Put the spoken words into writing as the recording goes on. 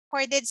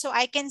recorded so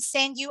I can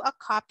send you a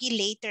copy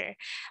later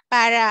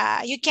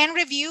para you can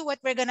review what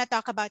we're gonna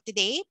talk about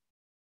today.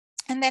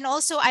 And then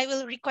also, I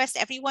will request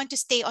everyone to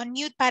stay on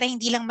mute para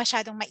hindi lang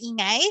masyadong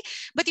maingay.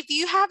 But if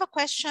you have a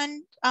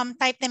question,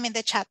 type them in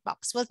the chat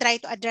box. We'll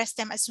try to address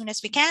them as soon as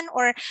we can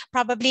or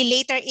probably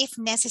later if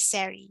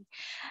necessary.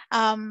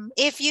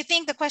 If you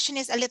think the question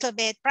is a little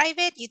bit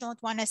private, you don't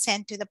want to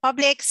send to the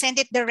public, send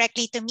it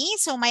directly to me.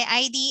 So my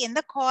ID in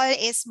the call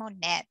is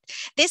Monette.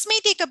 This may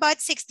take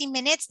about 60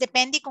 minutes,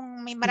 depende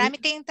kung may marami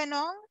kayong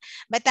tanong,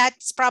 but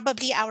that's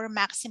probably our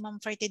maximum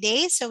for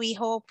today. So we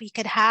hope we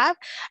could have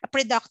a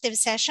productive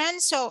session.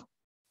 So,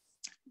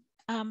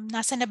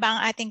 nasa na ba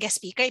ang ating guest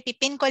speaker?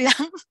 Ipipin ko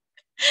lang.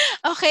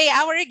 Okay,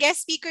 our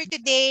guest speaker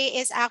today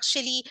is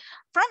actually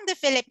from the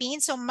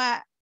Philippines. So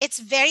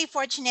it's very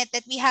fortunate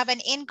that we have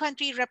an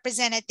in-country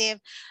representative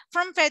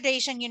from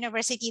Federation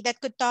University that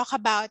could talk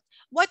about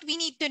what we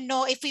need to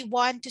know if we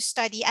want to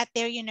study at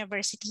their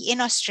university in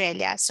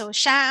Australia. So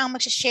siya ang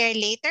mag-share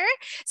later,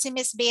 si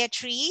Miss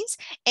Beatrice.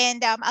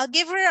 And I'll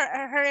give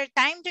her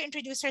time to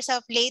introduce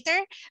herself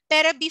later.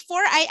 Pero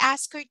before I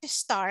ask her to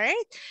start,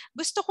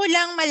 gusto ko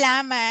lang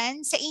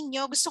malaman sa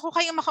inyo, gusto ko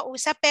kayong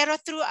makausap pero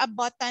through a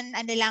button,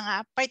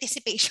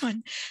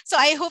 participation. So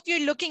I hope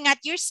you're looking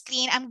at your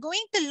screen. I'm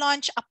going to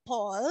launch a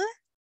poll.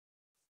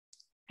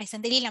 Ay,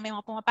 sandali lang, may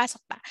mga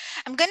pumapasok pa.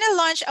 I'm gonna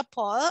launch a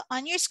poll.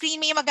 On your screen,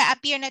 may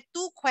mag-a-appear na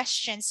 2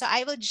 questions. So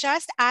I will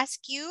just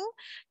ask you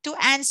to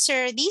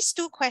answer these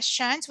 2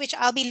 questions, which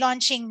I'll be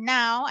launching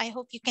now. I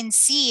hope you can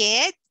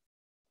see it.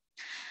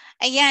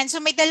 Ayan, so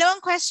may 2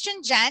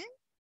 question dyan.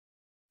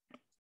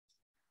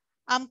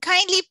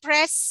 Kindly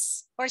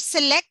press or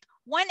select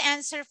 1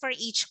 answer for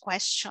each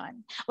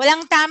question.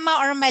 Walang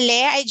tama or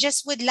mali. I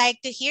just would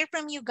like to hear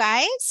from you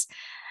guys.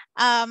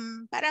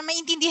 Para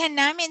maintindihan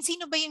namin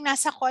sino ba yung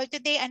nasa call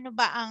today, ano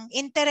ba ang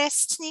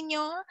interests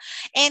ninyo,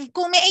 and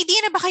kung may idea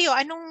na ba kayo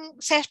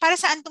para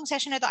saan tong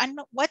session na to,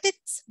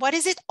 what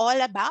is it all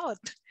about,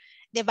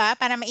 'di ba?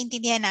 Para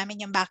maintindihan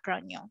namin yung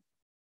background nyo.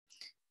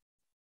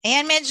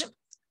 Ayan, medyo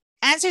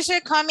answers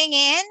are coming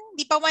in,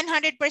 di pa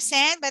 100%,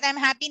 but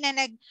I'm happy na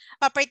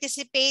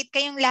nagpa-participate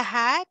kayong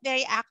lahat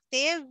very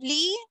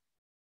actively.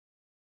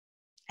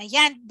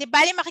 Ayan, di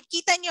bali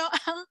makikita nyo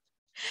ang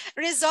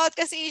result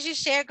kasi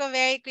i-share ko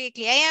very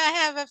quickly. Ayan, I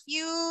have a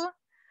few.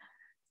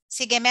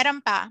 Sige, meron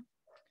pa.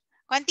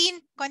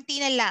 Konti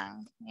na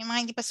lang. Yung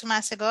mga hindi pa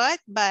sumasagot,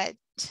 but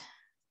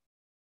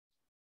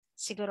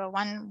siguro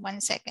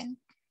one second.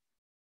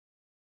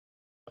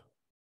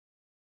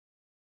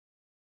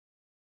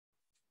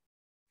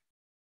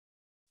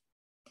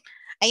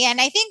 Ayan,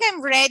 I think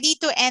I'm ready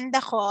to end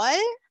the call.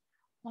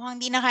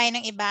 Mukhang di na kaya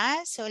ng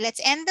iba. So let's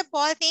end the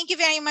poll. Thank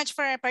you very much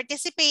for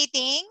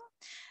participating.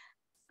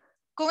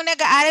 Kung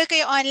nag-aaral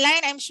kayo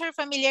online, I'm sure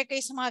familiar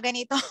kayo sa mga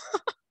ganito.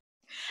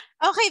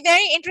 Okay,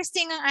 very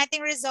interesting ang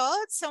ating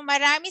results. So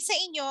marami sa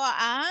inyo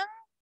ang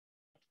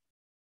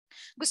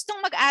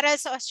gustong mag-aral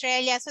sa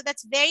Australia. So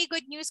that's very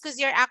good news because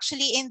you're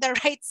actually in the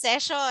right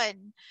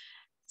session.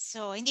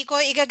 So hindi ko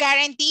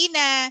i-guarantee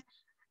na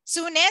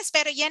soonest,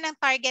 pero yan ang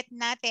target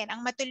natin, ang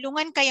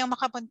matulungan kayong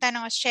makapunta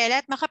ng Australia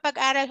at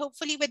makapag-aral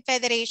hopefully with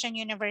Federation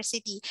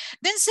University.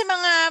 Dun sa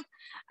mga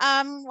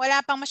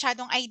wala pang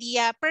masyadong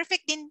idea,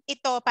 perfect din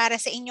ito para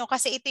sa inyo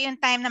kasi ito yung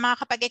time na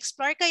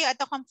makakapag-explore kayo at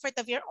the comfort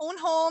of your own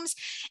homes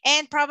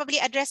and probably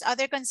address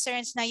other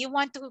concerns na you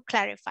want to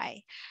clarify.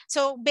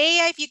 So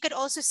Bea, if you could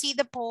also see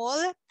the poll,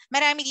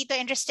 marami dito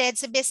interested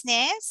sa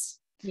business.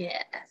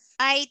 Yes.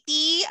 IT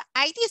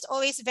is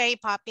always very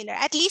popular.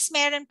 At least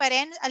meron pa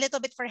rin a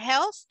little bit for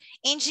health,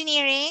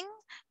 engineering.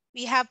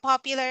 We have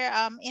popular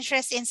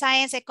interest in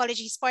science,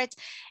 ecology, sports,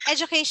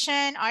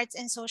 education, arts,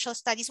 and social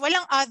studies.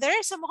 Walang other.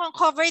 So mukhang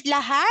covered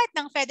lahat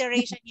ng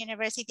Federation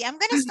University. I'm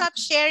gonna stop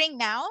sharing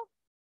now.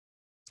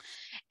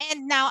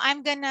 And now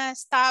I'm gonna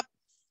stop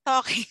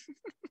talking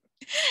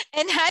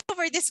and hand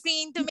over the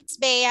screen to Miss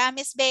Bea.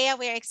 Miss Bea,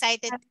 we're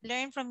excited to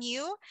learn from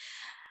you.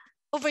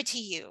 Over to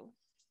you.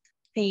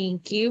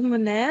 Thank you,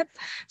 Monette.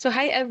 So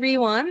hi,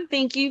 everyone.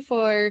 Thank you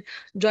for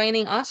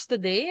joining us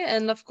today.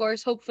 And of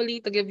course,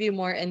 hopefully to give you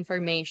more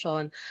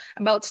information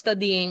about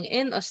studying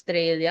in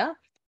Australia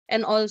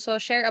and also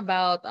share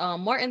about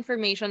more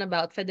information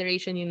about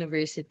Federation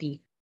University.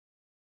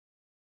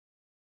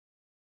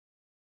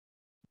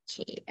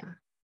 Okay,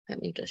 let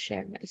me just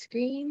share my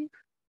screen.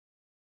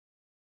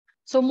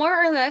 So more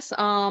or less,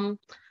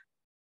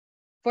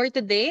 for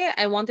today,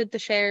 I wanted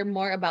to share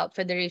more about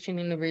Federation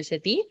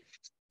University.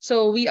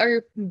 So we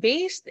are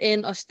based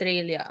in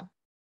Australia.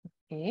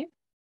 Okay.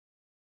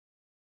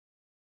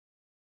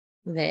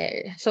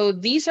 There. So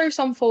these are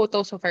some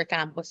photos of our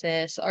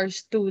campuses, our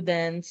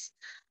students.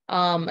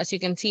 As you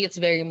can see, it's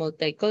very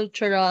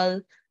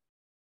multicultural.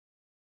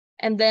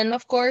 And then,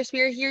 of course,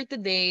 we're here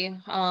today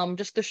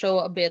just to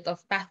show a bit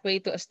of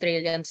pathway to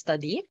Australian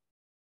study.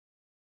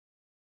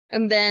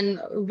 And then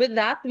with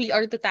that, we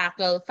are to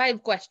tackle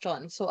 5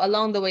 questions. So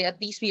along the way, at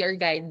least we are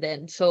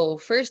guided.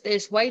 So first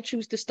is why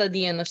choose to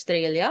study in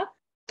Australia?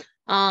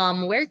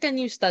 Where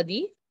can you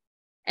study?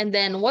 and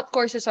then what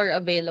courses are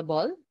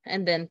available,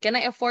 and then can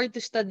I afford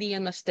to study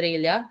in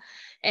Australia,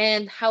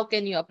 and how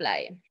can you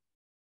apply?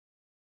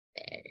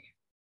 There.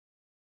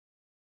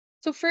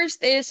 So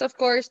first is, of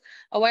course,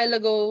 a while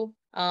ago,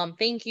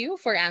 thank you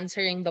for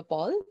answering the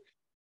poll.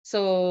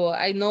 So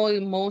I know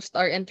most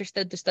are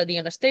interested to study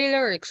in Australia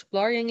or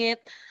exploring it.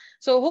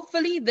 So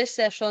hopefully this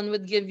session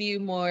would give you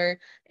more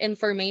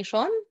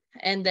information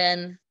and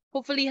then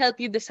hopefully help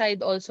you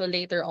decide also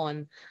later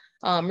on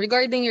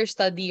regarding your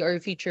study or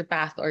future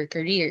path or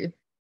career.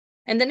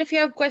 And then if you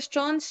have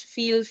questions,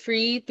 feel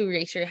free to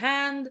raise your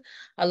hand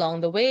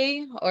along the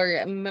way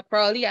or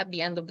probably at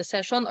the end of the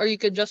session, or you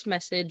could just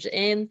message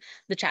in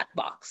the chat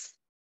box.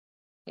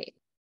 Okay.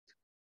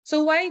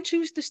 So why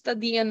choose to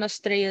study in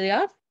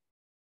Australia?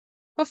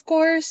 Of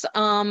course,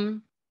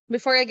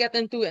 before I get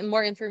into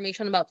more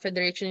information about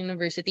Federation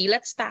University,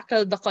 let's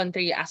tackle the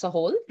country as a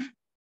whole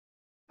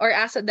or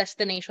as a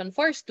destination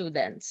for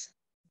students.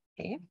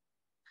 Okay.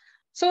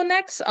 So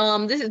next,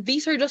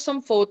 these are just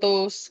some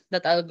photos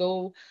that I'll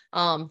go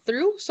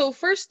through. So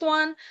first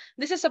one,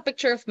 this is a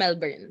picture of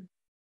Melbourne.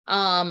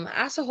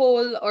 As a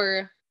whole,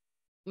 or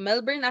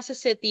Melbourne as a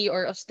city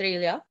or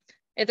Australia,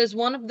 it is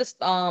one of the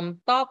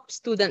top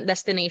student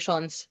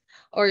destinations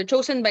or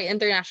chosen by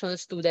international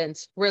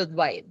students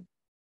worldwide.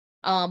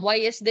 Why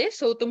is this?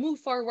 So to move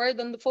forward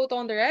on the photo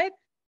on the right,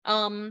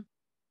 um,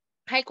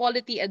 high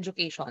quality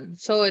education.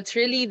 So it's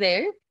really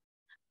there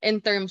in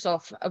terms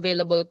of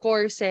available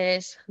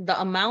courses, the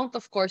amount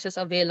of courses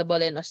available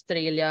in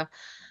Australia.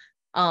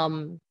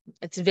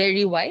 It's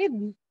very wide.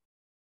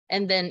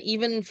 And then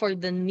even for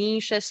the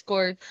niches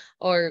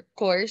or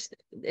course,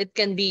 it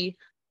can be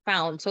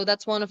found. So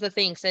that's one of the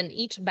things. And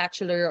each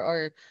bachelor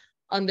or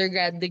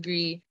undergrad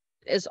degree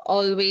is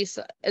always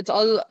it's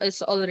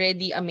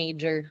already a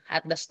major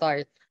at the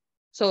start.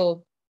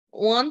 So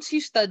once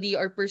you study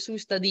or pursue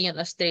study in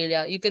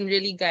Australia, you can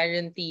really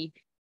guarantee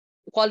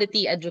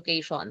quality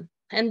education.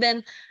 And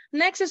then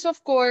next is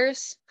of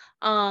course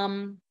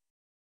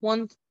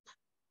one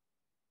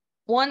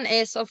one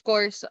is of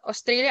course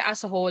Australia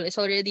as a whole is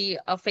already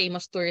a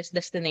famous tourist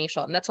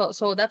destination. That's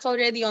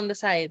already on the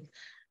side.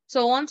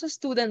 So once a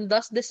student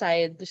does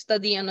decide to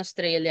study in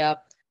Australia,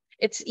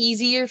 it's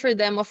easier for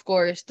them of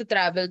course to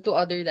travel to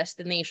other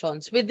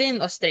destinations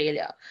within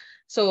Australia.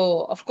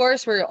 So of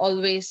course we're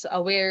always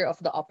aware of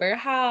the Opera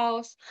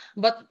House,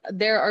 but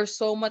there are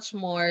so much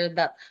more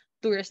that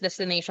tourist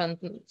destinations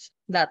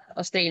that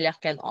Australia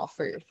can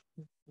offer.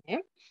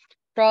 Okay?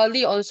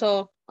 Probably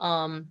also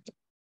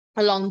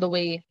along the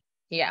way,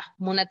 yeah,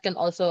 Monet can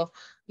also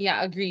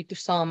agree to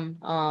some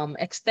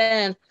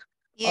extent of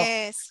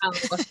Yes. how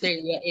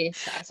Australia is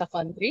as a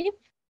country.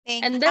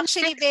 Thank And then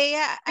Actually, next,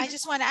 Bea, I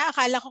just wanna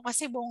akala ko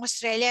kasi buong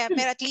Australia,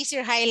 pero at least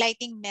you're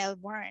highlighting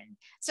Melbourne.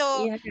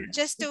 So, yeah,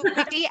 just to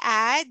quickly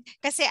add,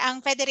 kasi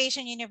ang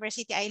Federation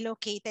University ay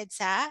located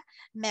sa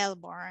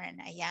Melbourne.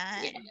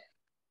 yeah, Ayan.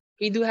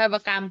 we do have a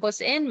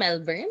campus in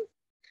Melbourne.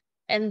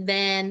 And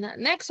then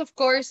next, of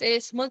course,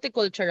 is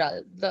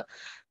multicultural.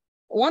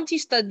 Once you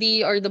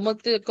study or the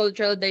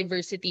multicultural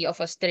diversity of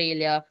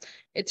Australia,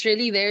 it's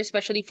really there,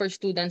 especially for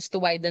students to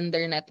widen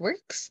their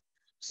networks.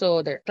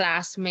 So their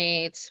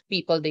classmates,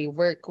 people they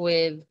work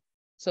with.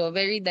 So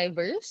very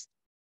diverse.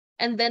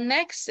 And then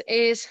next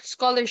is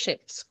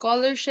scholarships.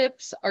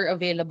 Scholarships are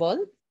available.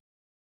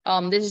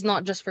 This is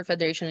not just for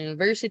Federation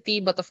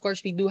University, but of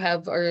course we do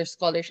have our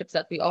scholarships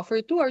that we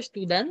offer to our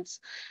students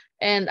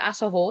and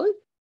as a whole.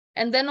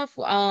 And then of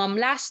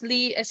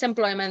lastly is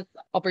employment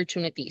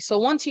opportunities. So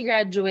once you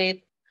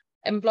graduate,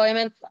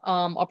 employment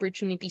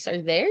opportunities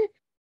are there.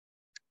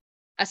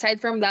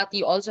 Aside from that,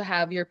 you also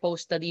have your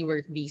post-study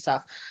work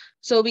visa.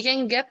 So we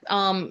can get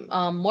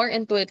more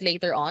into it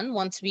later on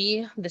once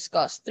we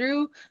discuss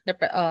through the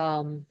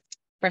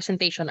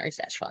presentation or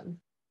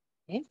session.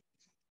 Okay,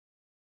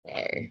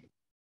 there.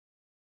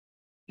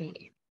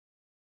 Okay.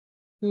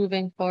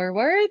 Moving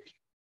forward,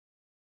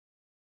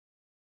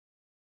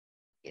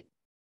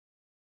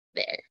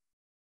 there.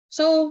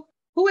 So,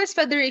 who is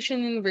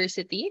Federation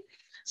University?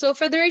 So,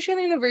 Federation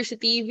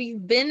University,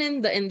 we've been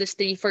in the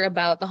industry for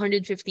about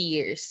 150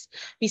 years.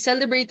 We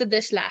celebrated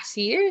this last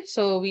year,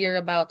 so we are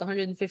about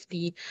 150,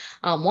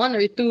 one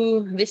or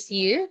two this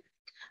year.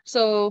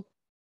 So,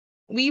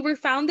 we were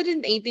founded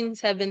in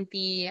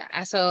 1870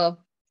 as a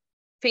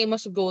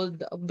famous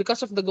gold,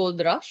 because of the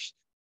gold rush.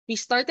 We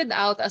started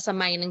out as a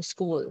mining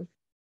school.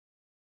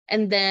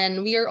 And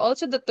then we are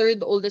also the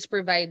third oldest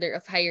provider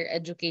of higher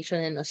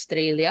education in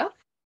Australia.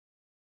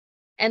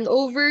 And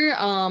over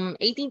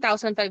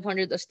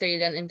 18,500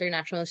 Australian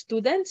international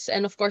students,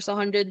 and of course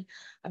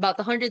about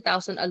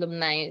 100,000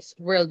 alumni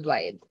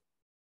worldwide.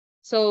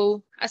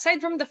 So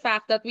aside from the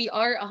fact that we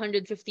are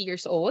 150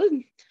 years old,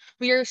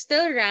 we are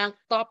still ranked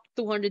top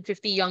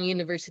 250 young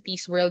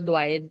universities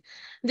worldwide.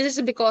 This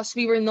is because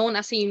we were known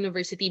as a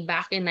university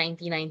back in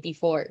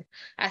 1994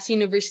 as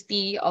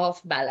University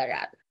of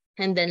Ballarat.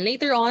 And then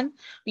later on,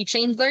 we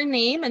changed our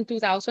name in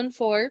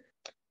 2004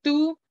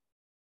 to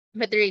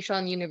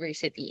Federation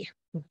University.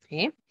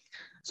 Okay.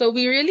 So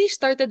we really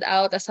started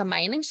out as a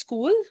mining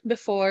school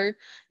before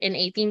in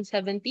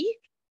 1870.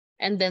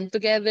 And then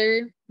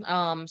together,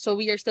 so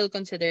we are still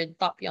considered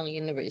top young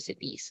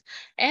universities.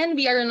 And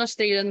we are an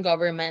Australian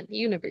government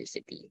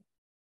university.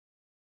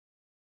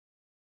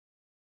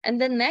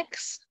 And then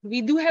next,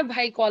 we do have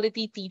high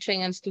quality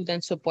teaching and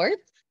student support.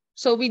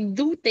 So we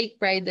do take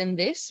pride in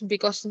this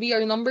because we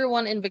are number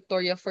one in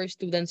Victoria for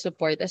student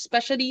support,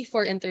 especially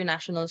for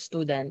international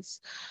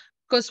students.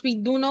 Because we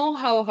do know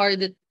how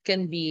hard it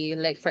can be.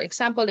 Like, for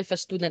example, if a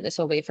student is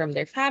away from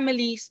their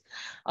families,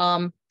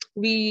 um,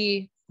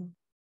 we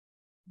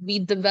we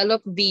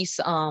develop these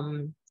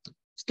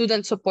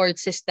student support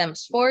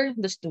systems for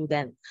the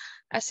student.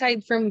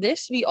 Aside from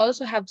this, we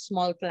also have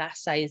small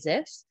class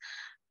sizes.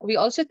 We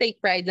also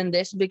take pride in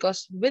this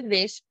because with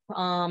this,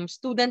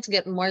 students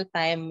get more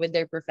time with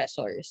their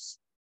professors.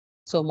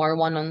 So more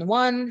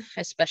one-on-one,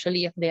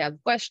 especially if they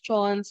have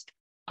questions.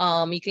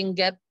 You can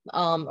get,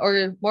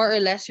 or more or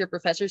less, your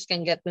professors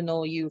can get to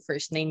know you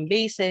first name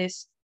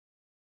basis.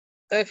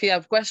 So if you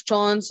have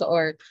questions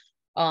or,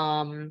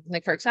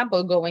 like for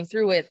example, going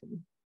through it,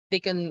 they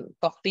can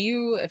talk to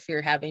you if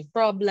you're having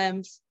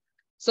problems.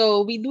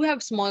 So we do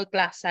have small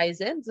class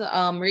sizes,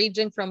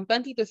 ranging from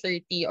 20 to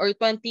 30 or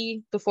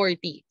 20 to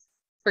 40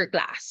 per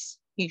class,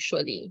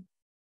 usually.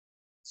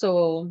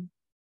 So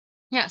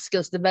yeah,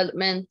 skills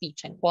development,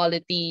 teaching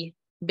quality,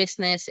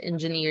 business,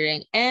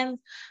 engineering, and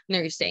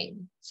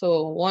nursing.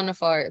 So one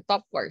of our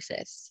top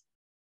courses.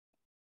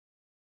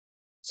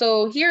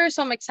 So here are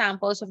some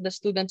examples of the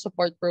student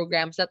support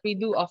programs that we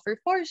do offer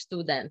for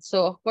students.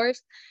 So of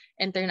course,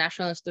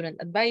 international student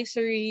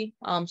advisory,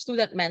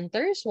 student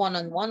mentors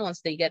one-on-one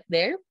once they get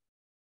there,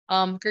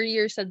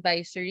 careers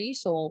advisory.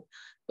 So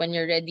when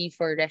you're ready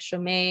for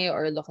resume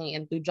or looking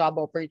into job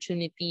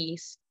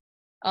opportunities,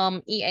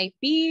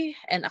 EIP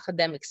and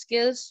academic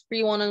skills,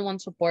 free one-on-one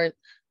support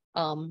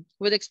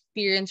with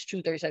experienced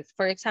tutors. Like,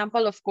 for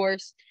example, of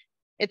course,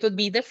 it would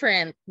be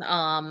different.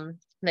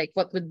 Like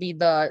what would be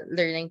the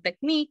learning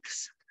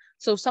techniques?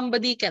 So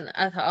somebody can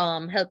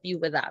help you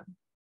with that.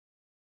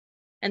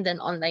 And then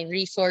online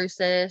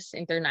resources,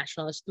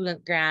 international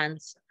student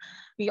grants.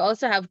 We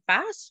also have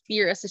PASS,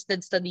 peer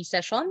assisted study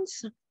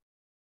sessions,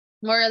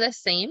 more or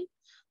less same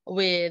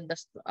with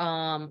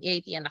the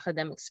EAT and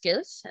academic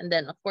skills. And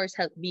then, of course,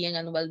 health being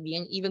and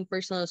well-being, even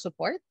personal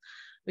support.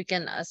 We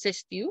can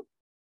assist you.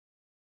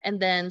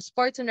 And then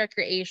sports and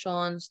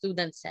recreation,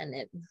 student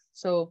senate.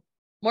 So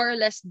more or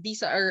less,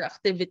 these are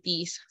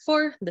activities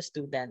for the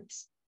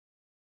students.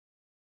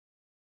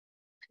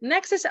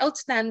 Next is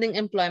outstanding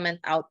employment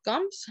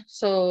outcomes.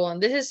 So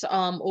this is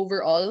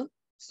overall.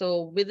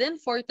 So within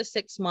 4 to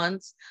 6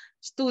 months,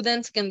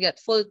 students can get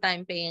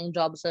full-time paying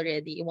jobs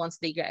already once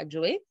they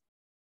graduate.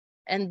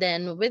 And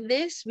then with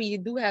this, we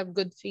do have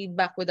good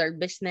feedback with our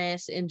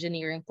business,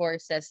 engineering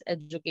courses,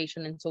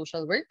 education, and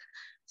social work.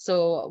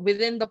 So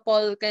within the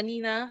poll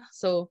kanina,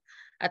 so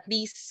at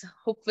least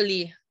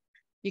hopefully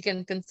you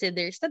can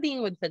consider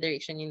studying with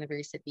Federation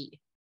University.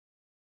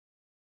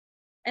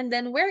 And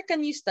then where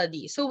can you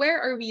study? So where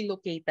are we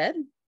located?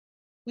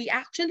 We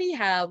actually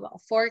have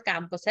 4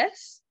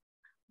 campuses,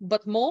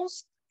 but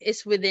most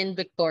is within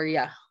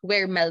Victoria,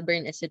 where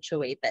Melbourne is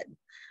situated.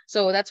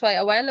 So that's why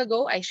a while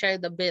ago I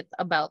shared a bit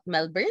about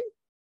Melbourne.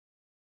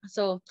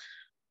 So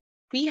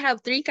we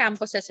have 3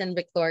 campuses in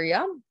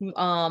Victoria.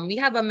 We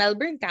have a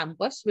Melbourne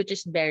campus, which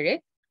is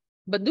Berwick,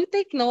 but do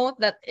take note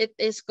that it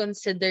is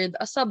considered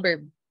a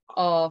suburb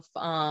of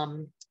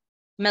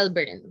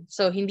Melbourne.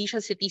 So hindi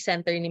siya city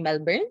center ni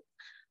Melbourne.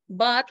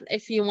 But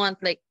if you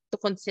want like to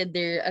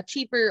consider a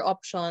cheaper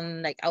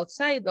option like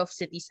outside of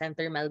city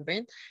center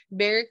Melbourne,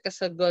 Berwick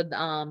is a good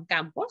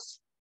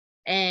campus.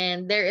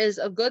 And there is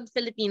a good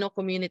Filipino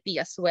community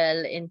as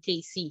well in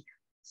KC.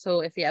 So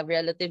if you have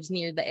relatives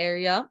near the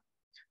area.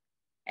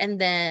 And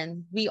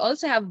then we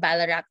also have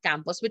Ballarat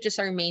campus, which is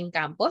our main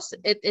campus.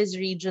 It is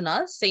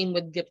regional, same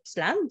with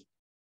Gippsland.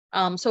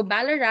 So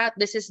Ballarat,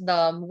 this is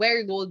the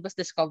where gold was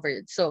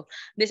discovered. So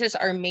this is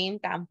our main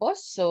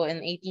campus. So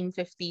in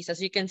 1850s, as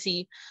you can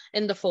see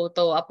in the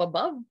photo up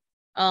above,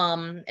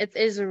 it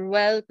is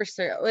well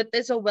preserved. It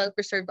is a well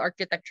preserved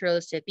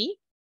architectural city.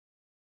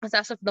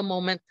 As of the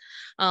moment,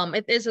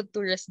 it is a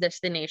tourist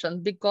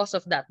destination because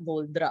of that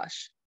gold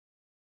rush.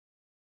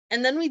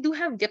 And then we do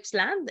have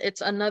Gippsland. It's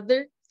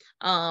another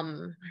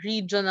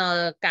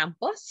regional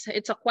campus.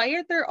 It's a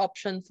quieter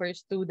option for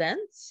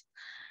students.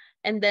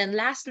 And then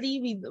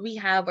lastly, we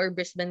have our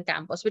Brisbane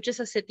campus, which is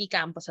a city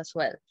campus as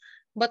well.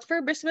 But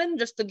for Brisbane,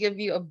 just to give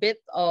you a bit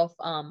of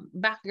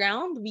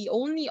background, we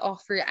only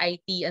offer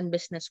IT and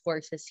business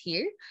courses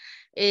here.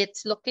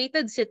 It's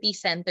located city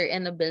center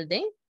in a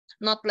building,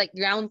 not like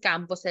ground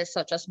campuses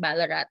such as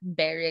Ballarat,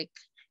 Berwick,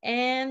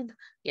 and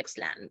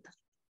Gippsland.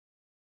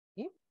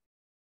 Okay.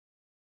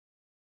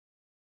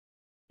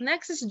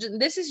 Next is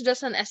this is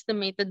just an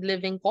estimated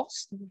living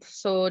cost.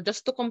 So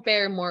just to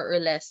compare more or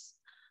less,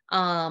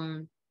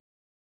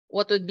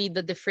 what would be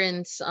the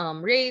difference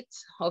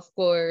rates, of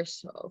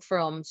course,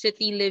 from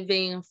city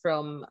living,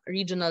 from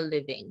regional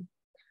living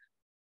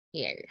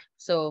here.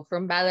 So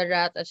from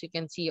Ballarat, as you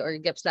can see, or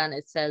Gippsland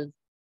itself,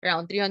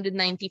 around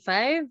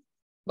 395.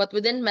 But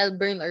within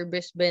Melbourne or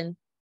Brisbane,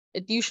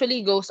 It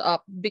usually goes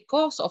up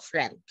because of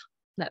rent.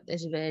 That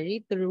is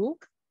very true.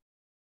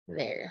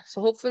 There.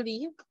 So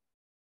hopefully,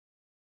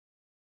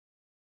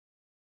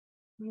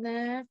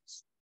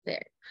 next.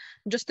 There.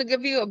 Just to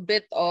give you a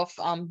bit of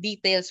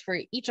details for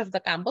each of the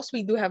campus,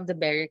 we do have the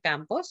Berry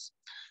campus.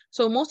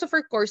 So most of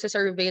our courses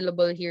are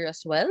available here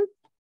as well.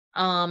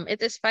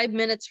 It is 5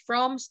 minutes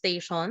from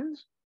station.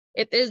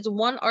 It is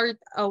 1 hour,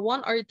 a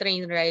 1 hour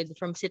train ride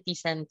from city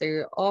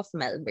center of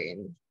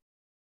Melbourne.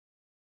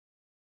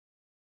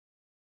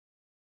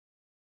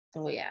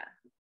 So yeah,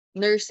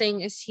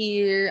 nursing is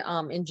here,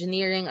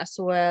 engineering as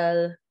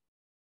well,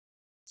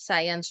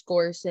 science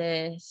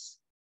courses.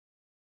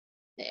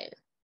 There,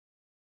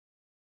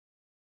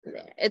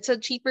 there. It's a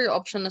cheaper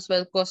option as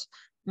well because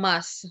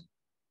mas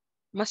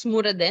mas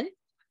mura din.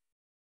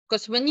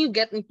 Because when you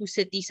get into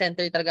city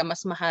center talaga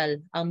mas mahal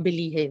ang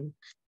bilihin.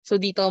 So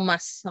dito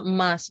mas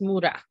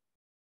mura.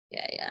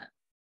 Yeah, yeah.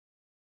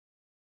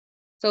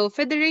 So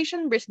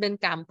Federation Brisbane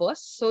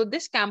campus. So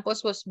this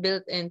campus was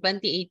built in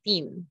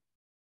 2018.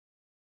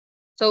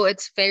 So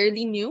it's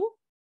fairly new.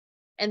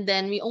 And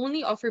then we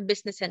only offer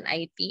business and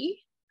IT.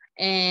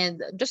 And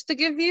just to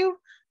give you,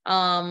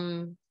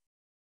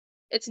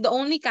 it's the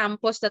only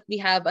campus that we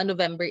have a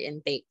November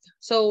intake.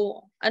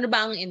 So ano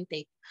ba ang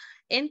intake?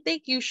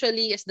 Intake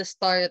usually is the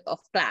start of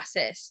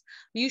classes.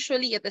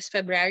 Usually it is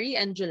February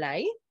and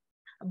July.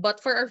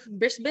 But for our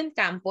Brisbane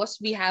campus,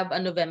 we have a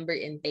November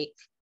intake.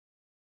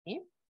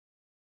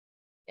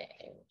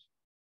 Okay.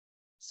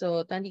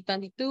 So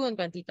 2022 and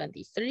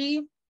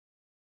 2023.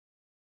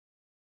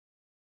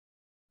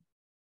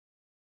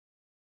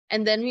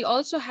 And then we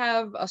also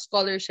have a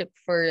scholarship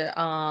for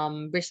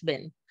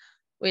Brisbane,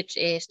 which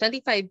is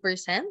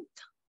 25%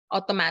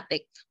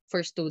 automatic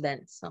for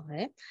students.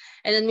 Okay.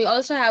 And then we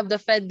also have the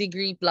Fed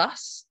Degree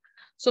Plus.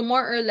 So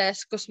more or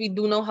less, because we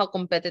do know how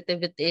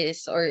competitive it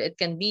is, or it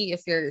can be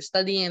if you're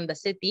studying in the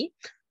city,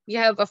 we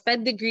have a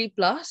Fed Degree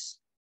Plus.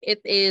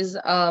 It is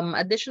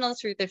additional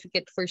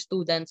certificate for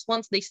students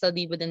once they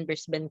study within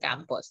Brisbane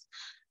campus.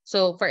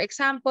 So for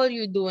example,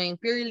 you're doing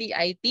purely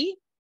IT.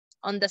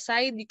 On the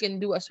side, you can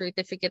do a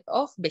certificate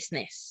of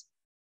business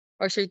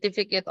or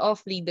certificate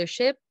of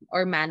leadership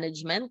or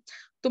management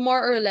to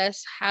more or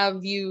less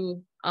have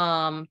you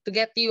to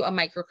get you a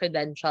micro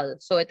credential.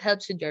 So it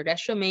helps with your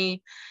resume,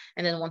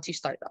 and then once you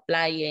start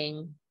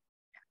applying.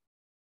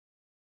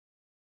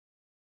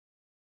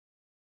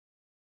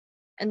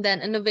 And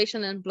then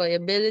innovation and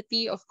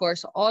employability, of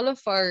course, all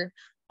of our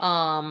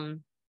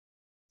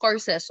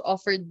courses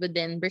offered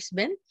within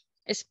Brisbane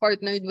is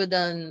partnered with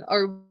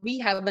or we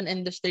have an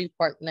industry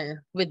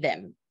partner with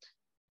them.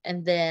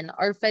 And then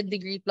our Fed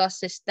Degree Plus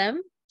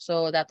system,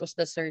 so that was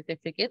the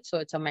certificate. So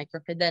it's a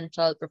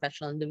micro-credential,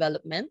 professional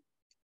development.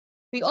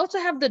 We also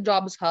have the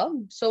Jobs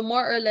Hub. So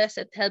more or less,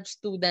 it helps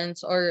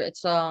students, or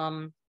it's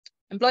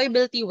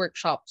employability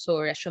workshop. So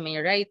resume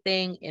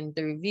writing,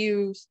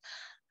 interviews.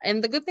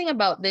 And the good thing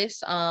about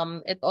this,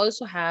 it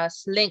also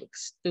has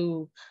links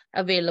to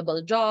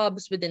available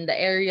jobs within the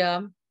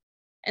area.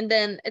 And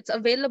then it's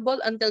available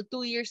until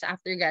 2 years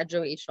after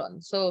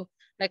graduation. So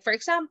like for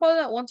example,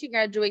 once you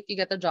graduate, you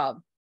get a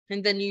job.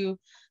 And then you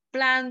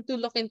plan to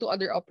look into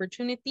other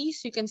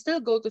opportunities, you can still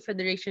go to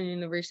Federation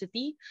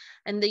University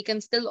and they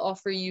can still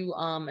offer you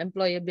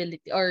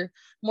employability or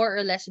more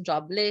or less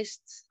job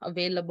lists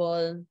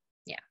available,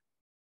 yeah,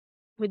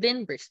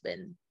 within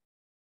Brisbane.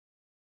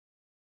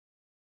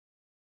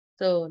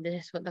 So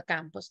this is what the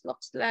campus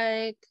looks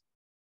like.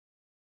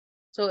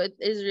 So it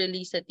is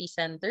really city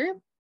center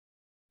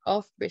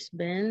of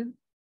Brisbane.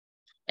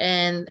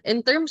 And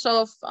in terms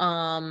of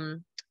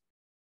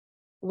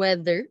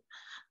weather,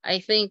 I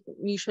think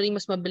usually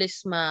mas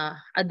mabilis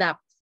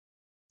ma-adapt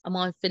ang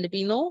mga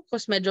Filipino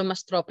kasi medyo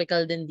mas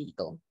tropical din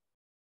dito.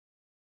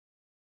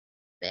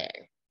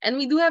 There. And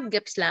we do have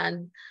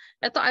Gippsland.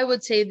 Ito, I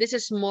would say this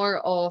is more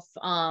of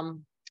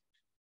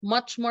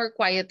much more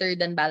quieter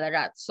than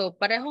Ballarat. So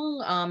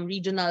parehong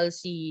regional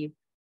si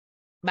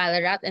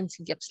Ballarat and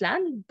si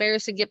Gippsland. Pero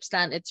si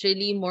Gippsland, it's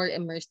really more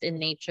immersed in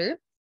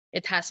nature.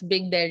 It has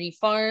big dairy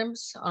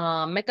farms.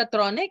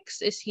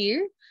 Mechatronics is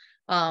here.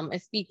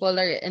 If people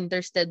are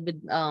interested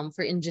with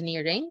for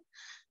engineering.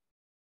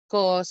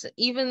 Because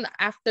even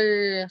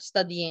after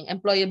studying,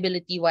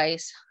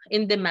 employability-wise,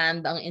 in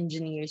demand ang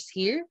engineers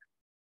here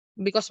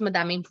because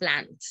madaming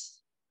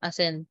plants. As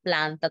in,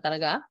 planta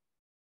talaga.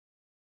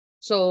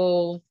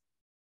 So,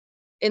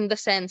 in the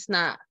sense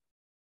na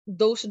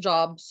those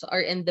jobs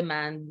are in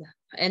demand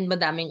and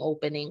madaming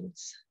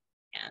openings.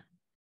 Yeah.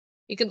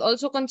 You can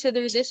also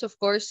consider this, of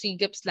course, si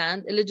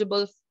Gippsland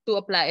eligible to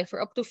apply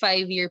for up to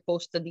 5-year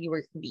post-study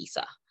work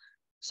visa.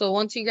 So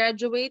once you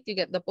graduate, you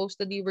get the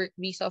post-study work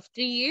visa of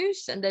 3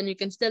 years, and then you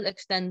can still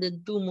extend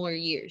it 2 more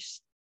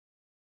years.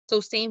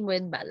 So same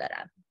with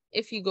Ballarat.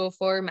 If you go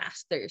for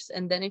masters,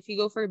 and then if you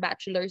go for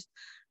bachelor's,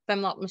 if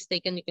I'm not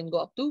mistaken, you can go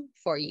up to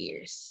 4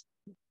 years.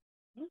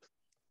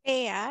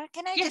 Bea,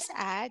 can I Yeah, just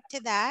add to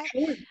that?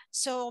 sure.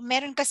 So,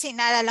 meron kasi,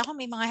 naalala ko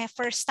may mga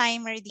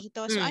first-timer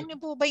dito. So, Mm. ano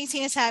po ba yung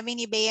sinasabi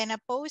ni Bea na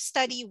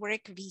post-study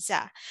work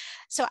visa?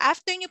 So,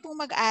 after nyo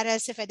pong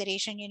mag-aral sa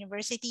Federation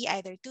University,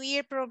 either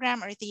 2-year program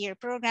or 3-year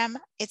program,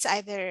 it's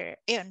either,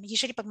 yun,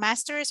 usually pag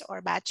master's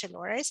or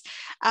bachelor's,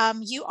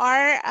 you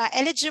are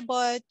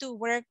eligible to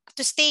work,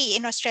 to stay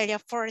in Australia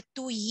for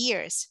 2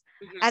 years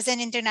Mhm. as an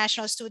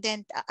international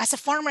student, as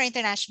a former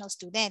international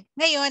student.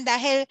 Ngayon,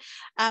 dahil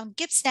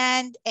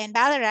Gippsland and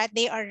Ballarat,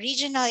 they are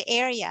regional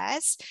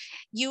areas,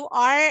 you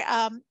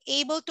are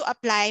able to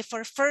apply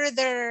for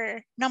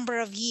further number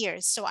of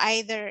years. So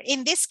either,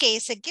 in this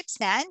case, at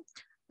Gippsland,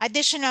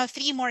 additional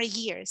 3 more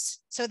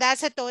years. So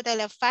that's a total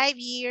of 5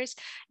 years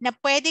na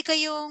pwede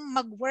kayong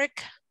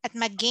mag-work at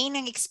mag-gain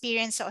ng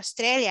experience sa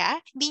Australia.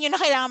 Hindi nyo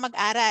na kailangan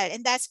mag-aral. And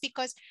that's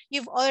because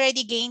you've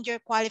already gained your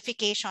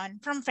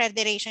qualification from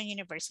Federation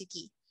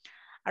University.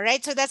 All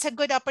right, so that's a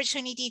good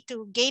opportunity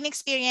to gain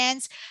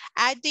experience,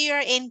 add to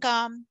your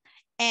income,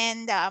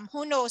 and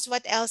who knows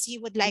what else you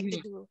would like to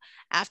Mhm. do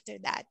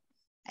after that.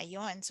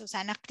 Ayun, so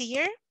sana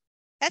clear.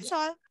 That's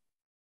all.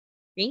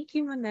 Thank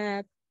you,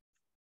 Manette.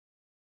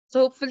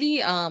 So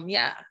hopefully,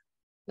 yeah,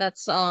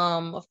 that's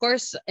of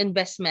course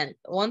investment.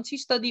 Once you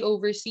study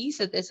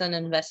overseas, it is an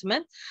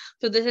investment.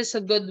 So this is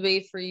a good way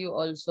for you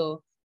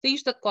also to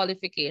use that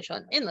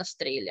qualification in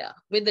Australia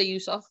with the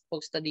use of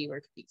post-study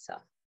work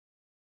visa.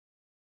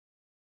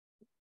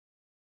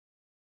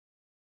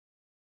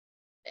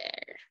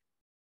 There.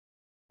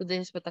 So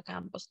this is what the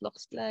campus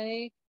looks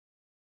like.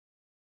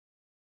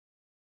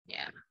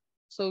 Yeah.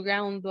 So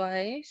ground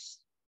wise.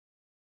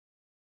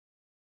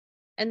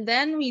 And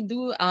then we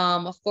do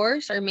of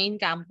course our main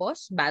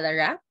campus,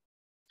 Ballarat.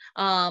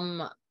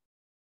 Um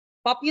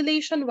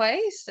Population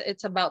wise,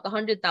 it's about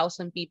 100,000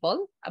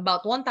 people.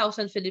 About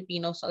 1,000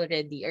 Filipinos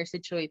already are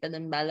situated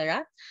in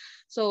Ballarat.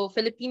 So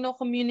Filipino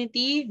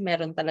community,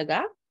 meron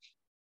talaga.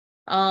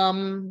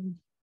 Um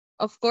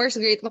of course,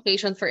 great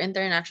location for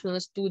international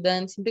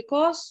students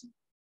because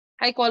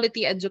high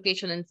quality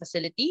education and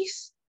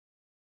facilities,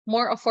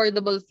 more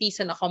affordable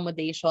fees and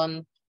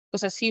accommodation.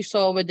 Because as you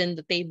saw within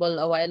the table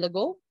a while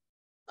ago,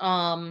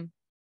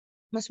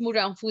 mas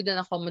mura ang food and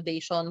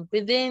accommodation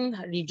within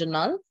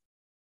regional.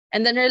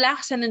 And then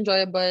relaxed and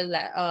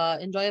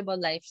enjoyable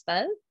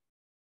lifestyle.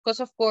 Because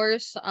of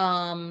course,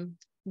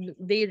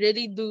 they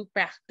really do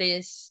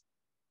practice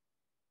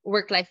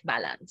work-life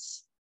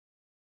balance.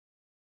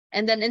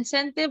 And then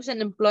incentives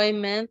and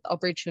employment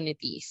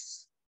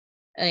opportunities.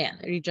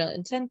 Ayan, regional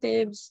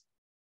incentives.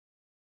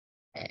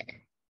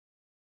 Eh.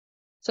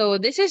 So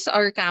this is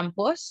our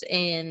campus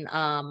in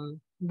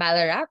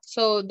Ballarat.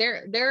 So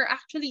there are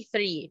actually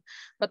three,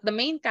 but the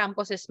main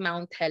campus is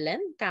Mount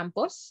Helen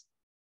campus,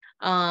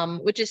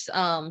 which is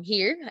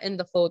here in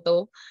the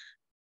photo.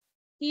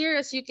 Here,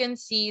 as you can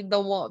see,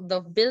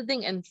 the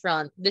building in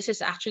front. This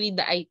is actually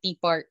the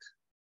IT park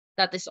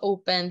that is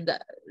opened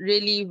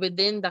really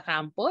within the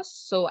campus.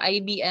 So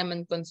IBM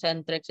and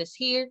Concentrix is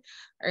here,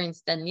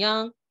 Ernst and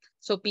Young.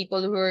 So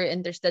people who are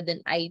interested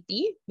in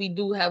IT, we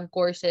do have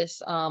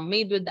courses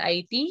made with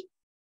IT,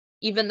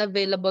 even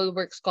available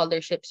work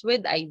scholarships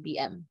with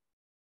IBM.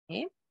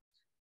 Okay,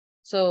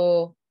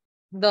 so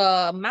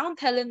the Mount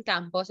Helen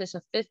campus is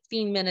a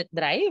 15-minute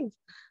drive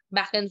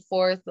back and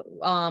forth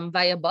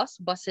via bus.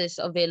 Bus is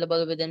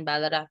available within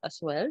Ballarat as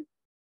well.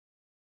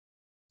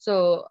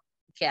 So,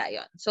 kaya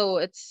yun. So,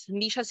 it's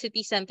hindi siya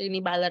city center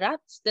ni Ballarat.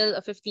 Still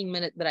a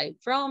 15-minute drive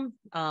from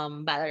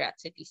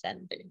Ballarat city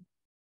center.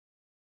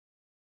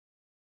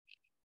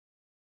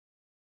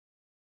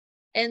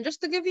 And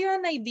just to give you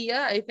an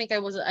idea, I think I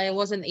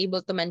wasn't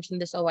able to mention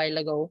this a while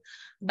ago.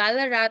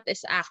 Ballarat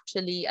is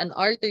actually an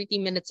hour 30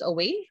 minutes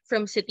away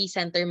from city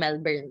center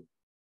Melbourne.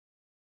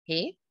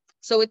 Okay?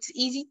 So it's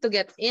easy to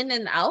get in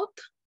and out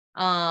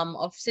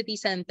of city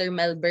center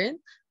Melbourne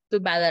to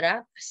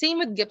Ballarat. Same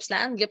with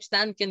Gippsland.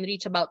 Gippsland can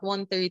reach about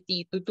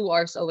 1:30 to 2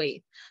 hours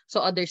away. So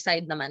other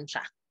side naman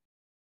siya.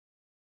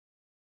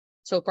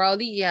 So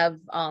probably you have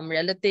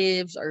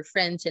relatives or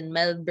friends in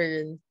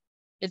Melbourne.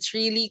 It's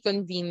really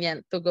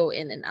convenient to go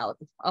in and out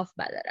of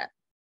Ballarat.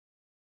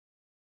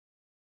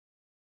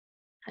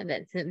 And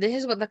then this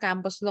is what the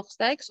campus looks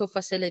like. So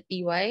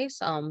facility wise,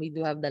 we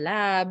do have the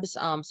labs,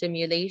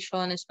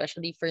 simulation,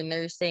 especially for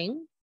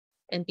nursing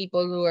and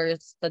people who are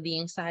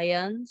studying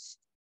science.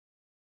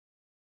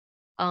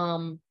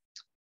 Um,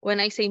 when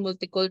I say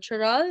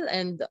multicultural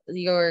and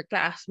your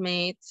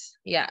classmates,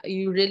 yeah,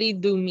 you really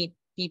do meet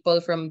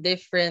people from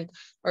different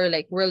or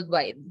like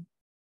worldwide.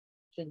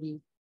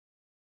 Actually.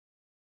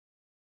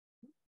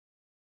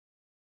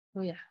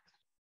 Oh yeah.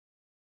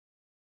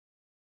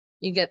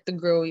 You get to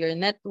grow your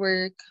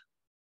network.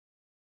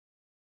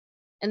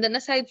 And then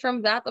aside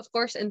from that, of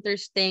course,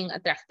 interesting,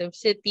 attractive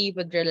city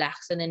with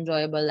relaxed and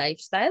enjoyable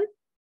lifestyle.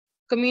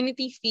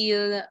 Community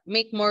feel,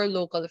 make more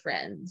local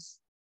friends.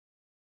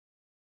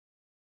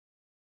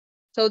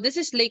 So this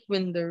is Lake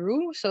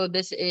Windaroo. So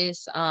this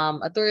is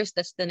a tourist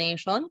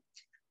destination.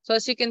 So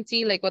as you can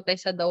see, like what I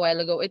said a while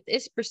ago, it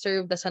is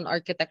preserved as an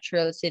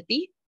architectural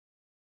city.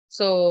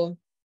 So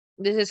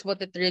This is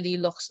what it really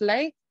looks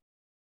like.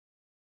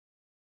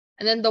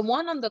 And then the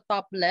one on the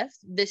top left,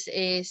 this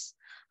is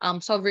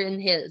Sovereign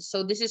Hills.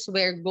 So this is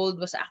where gold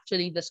was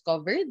actually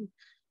discovered.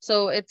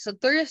 So it's a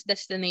tourist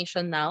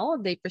destination now.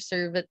 They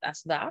preserve it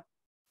as that.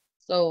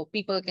 So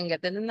people can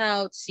get in and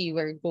out, see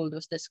where gold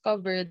was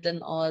discovered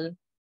and all.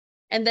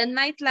 And then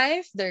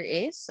nightlife, there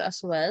is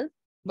as well.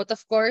 But of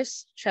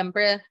course,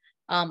 syempre,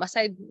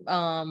 aside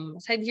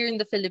here in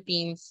the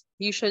Philippines,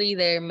 usually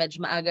there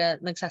medyo maaga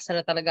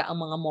nagsasara talaga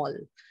ang mga mall.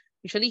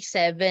 Usually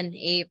 7,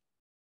 8,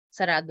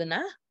 sarado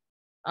na.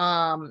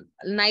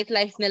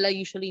 Nightlife nila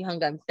usually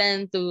hanggang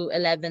 10 to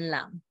 11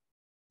 lang.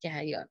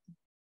 Kaya yun.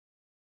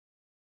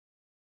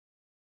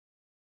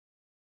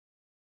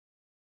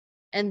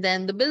 And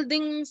then the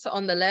buildings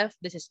on the left,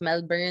 this is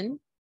Melbourne.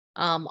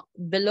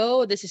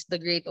 Below, this is the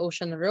Great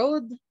Ocean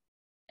Road.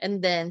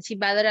 And then si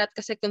Ballarat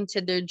kasi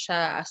considered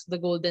siya as the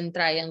Golden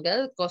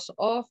Triangle because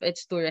of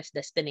its tourist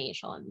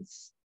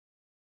destinations.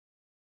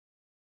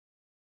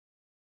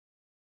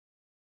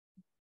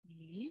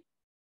 Okay.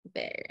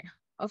 There.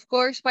 Of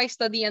course, why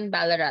study in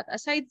Ballarat?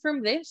 Aside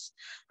from this,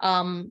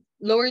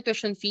 lower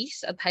tuition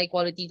fees at high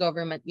quality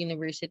government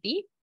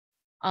university,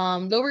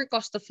 lower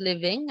cost of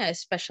living,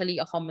 especially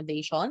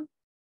accommodation.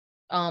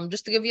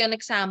 Just to give you an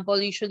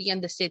example, usually in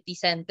the city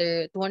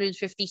center,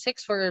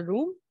 256 for a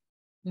room,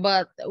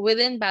 but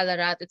within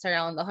Ballarat, it's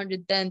around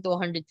 110 to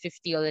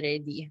 150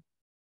 already.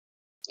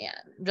 Yeah,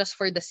 just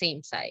for the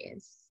same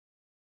size.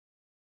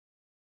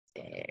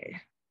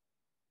 There.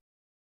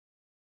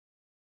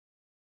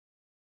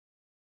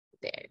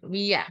 There.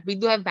 We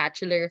do have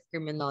Bachelor of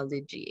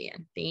Criminology.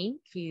 And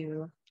thank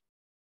you.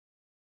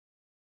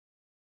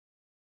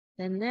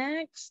 The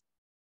next.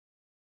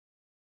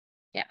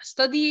 Yeah,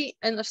 study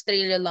in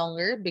Australia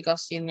longer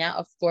because yun nga,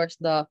 of course,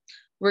 the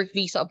work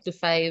visa up to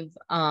 5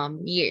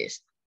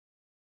 years.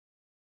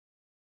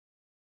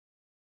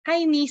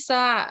 Hi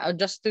Nisa,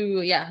 just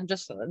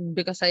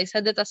because I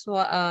said it as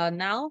well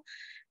now,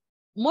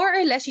 more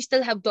or less you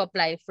still have to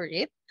apply for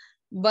it,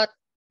 but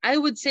I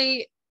would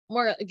say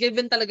more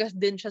given talaga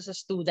din siya sa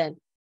student.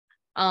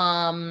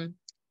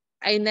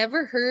 I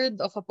never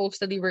heard of a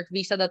post-study work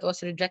visa that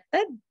was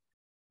rejected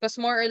because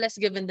more or less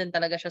given din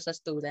talaga siya sa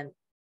student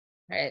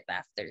right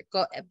after.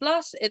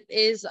 Plus it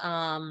is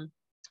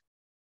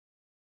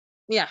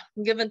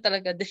given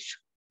talaga din siya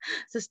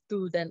sa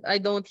student.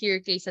 I don't hear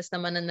cases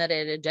naman na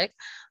nare-reject.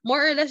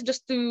 More or less,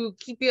 just to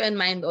keep you in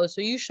mind also,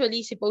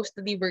 usually, supposed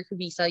to be work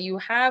visa, you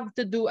have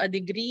to do a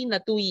degree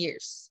na 2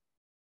 years.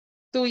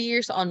 2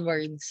 years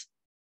onwards.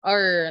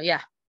 Or,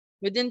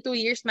 within 2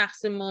 years,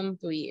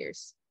 maximum 2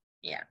 years.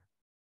 Yeah.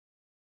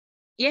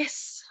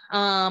 Yes,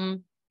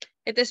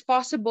 it is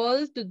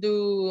possible to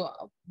do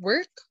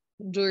work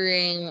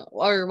during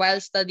or while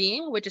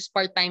studying, which is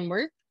part-time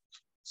work.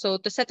 So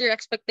to set your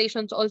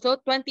expectations also,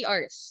 20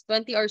 hours.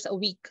 20 hours a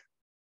week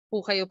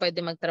po kayo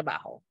pwede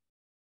magtrabaho.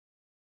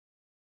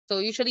 So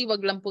usually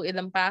wag lang po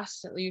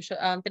ilampas.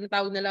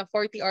 Tinatawag nila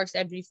 40 hours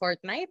every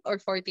fortnight or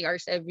 40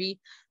 hours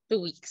every 2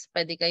 weeks.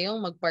 Pwede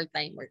kayong mag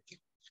part-time work.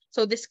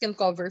 So this can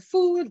cover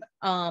food,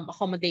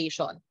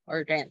 accommodation,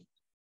 or rent.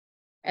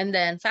 And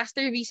then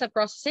faster visa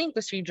processing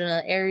because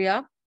regional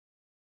area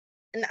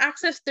and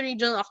access to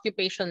regional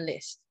occupation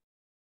list.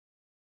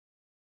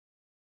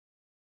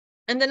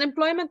 And then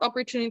employment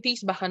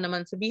opportunities, baka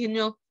naman sabihin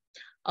nyo,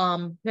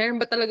 meron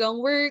ba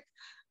talagang work?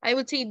 I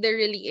would say there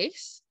really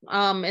is.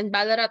 In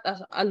Ballarat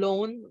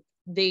alone,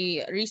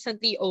 they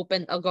recently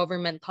opened a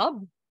government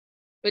hub,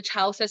 which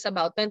houses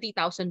about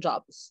 20,000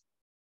 jobs.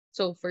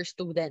 So for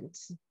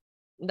students,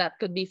 that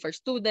could be for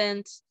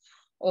students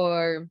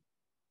or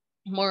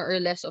more or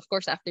less, of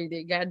course, after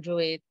they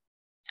graduate.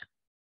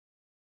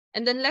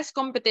 And then less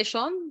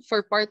competition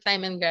for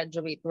part-time and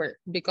graduate work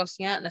because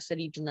nga, nasa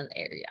regional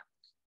area.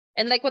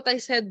 And like what I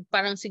said,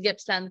 parang si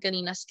Gepsland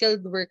kanina,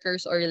 skilled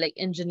workers or like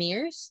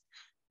engineers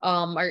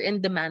are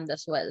in demand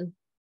as well.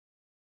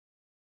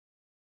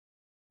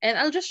 And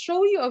I'll just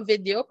show you a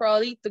video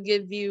probably to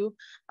give you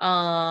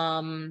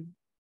a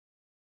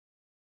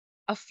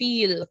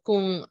feel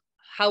kung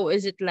how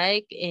is it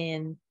like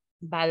in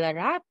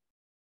Ballarat.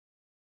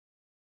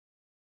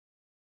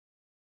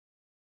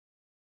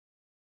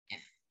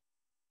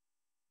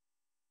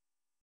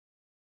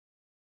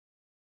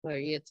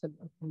 Sorry, it's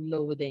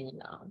loading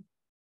now.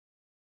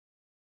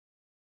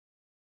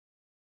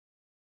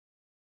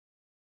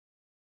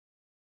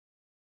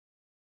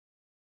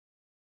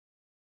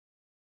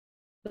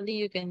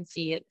 Hopefully you can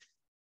see it.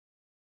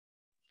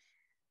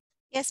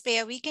 Yes,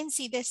 Bea, we can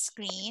see the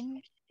screen,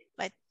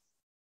 but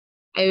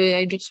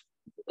I just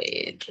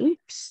wait.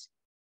 Oops.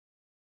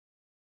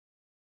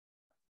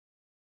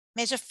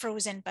 medyo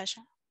frozen pa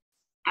siya.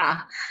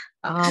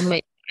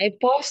 I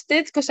paused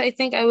it because I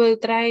think I will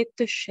try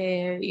to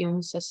share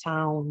yung sa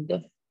sound.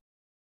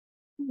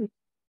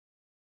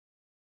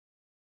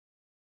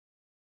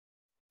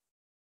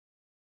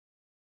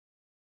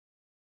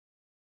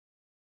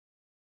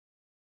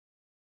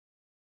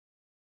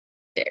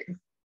 There.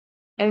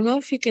 I don't know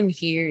if you can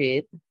hear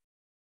it.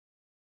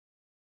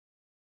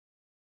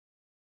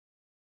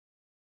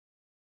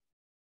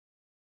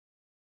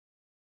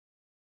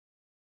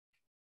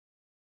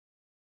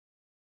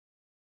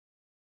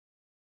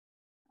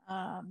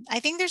 I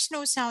think there's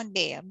no sound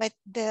there, but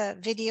the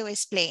video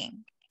is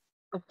playing.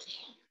 Okay.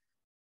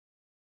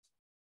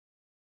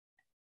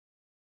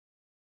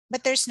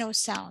 But there's no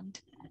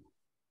sound.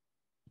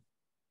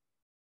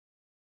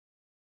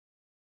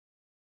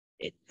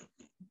 It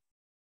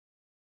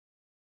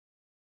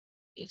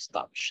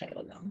stop share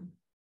lang.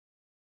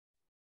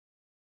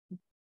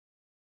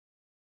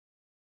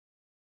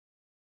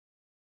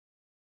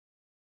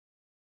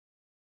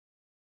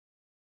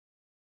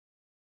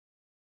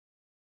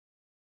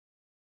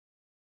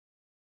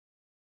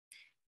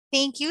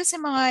 Thank you sa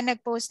mga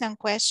nag-post ng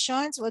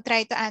questions. We'll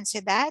try to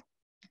answer that.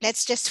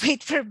 Let's just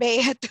wait for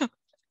Bea to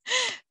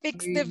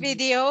fix the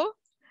video.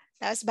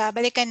 Tapos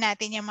babalikan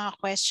natin yung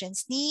mga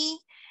questions ni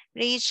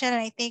Rachel,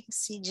 I think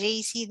si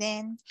JC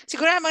din.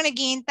 Siguro habang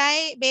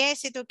naghihintay, Bea,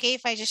 is it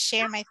okay if I just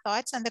share my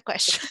thoughts on the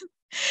question?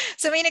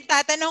 So may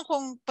nagtatanong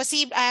kung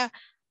 100%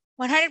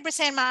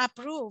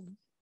 ma-approve.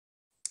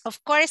 Of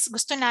course,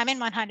 gusto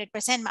namin 100%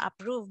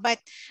 ma-approve,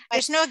 but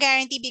there's no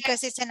guarantee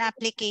because it's an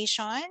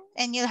application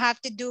and you'll have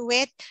to do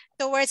it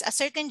towards a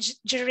certain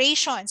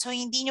duration. So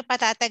hindi nyo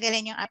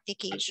patatagalin yung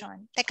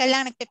application. Teka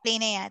lang, nagpe-play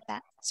na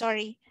yata.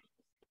 Sorry.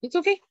 It's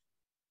okay.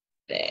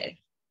 There.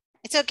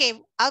 It's okay.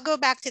 I'll go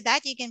back to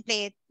that. You can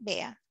play it,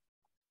 Bea.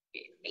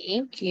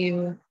 Thank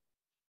you.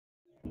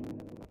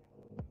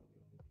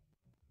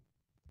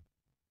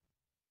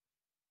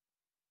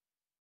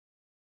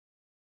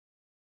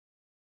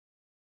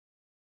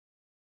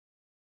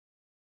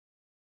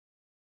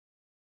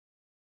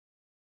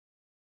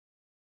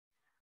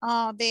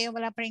 Oh, Bea,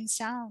 wala pa ring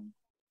sound.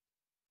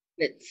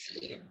 Let's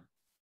see.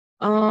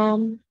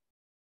 When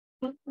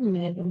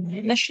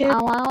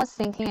I was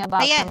thinking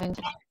about Ayan. coming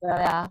to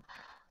Australia,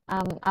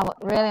 I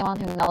really want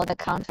to know the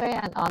country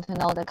and want to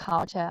know the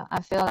culture. I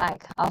feel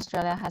like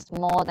Australia has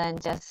more than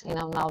just,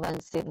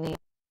 Melbourne, Sydney,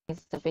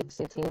 the big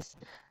cities.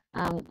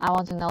 I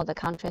want to know the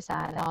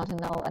countryside. I want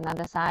to know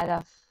another side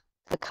of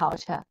the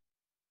culture.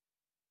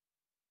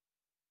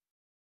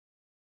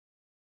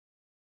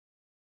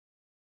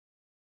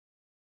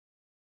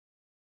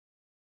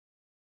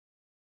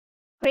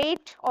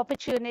 Great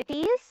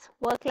opportunities,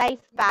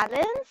 work-life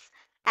balance,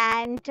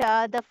 and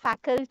the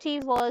faculty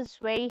was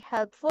very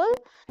helpful.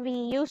 We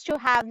used to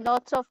have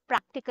lots of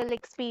practical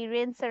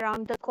experience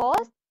around the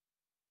course.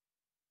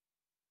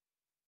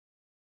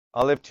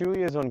 I lived 2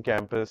 years on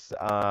campus,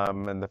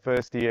 and the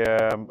first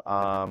year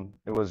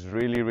it was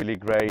really, really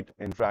great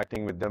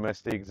interacting with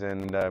domestics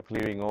and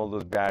clearing all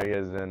those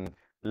barriers and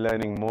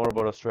learning more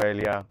about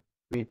Australia.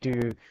 We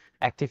do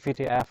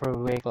activity every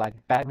week like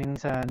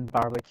badminton,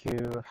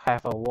 barbecue,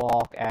 have a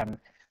walk, and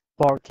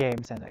board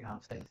games and that kind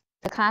of thing.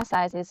 The class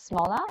size is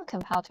smaller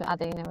compared to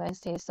other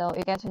universities, so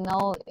you get to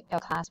know your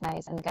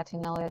classmates and get to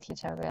know your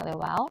teacher really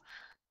well.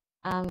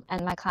 And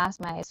my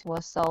classmates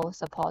were so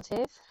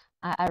supportive.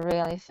 I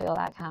really feel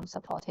like I'm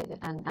supported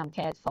and I'm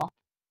cared for.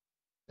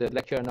 The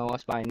lecturer knows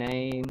us by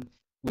name.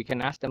 We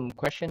can ask them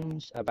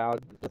questions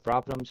about the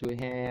problems we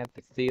have,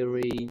 the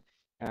theory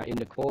in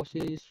the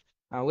courses.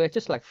 We're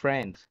just like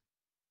friends,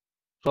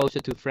 closer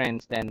to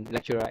friends than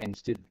lecturer and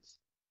students.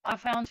 I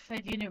found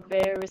Fed Uni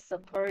very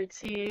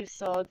supportive.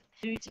 So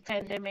due to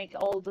pandemic,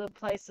 all the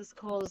places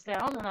closed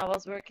down and I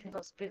was working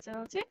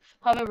hospitality.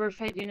 However,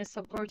 Fed Uni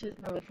supported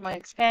me with my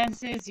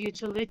expenses,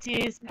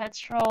 utilities,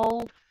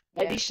 petrol,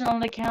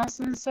 additional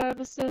accounting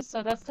services.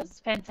 So that's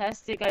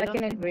fantastic. I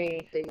can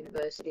agree. The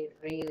university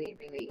really,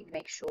 really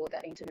makes sure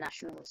that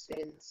international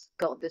students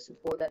got the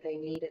support that they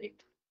needed.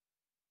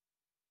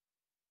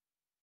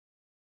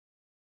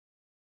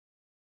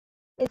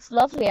 It's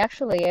lovely,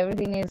 actually.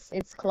 Everything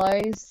it's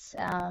close.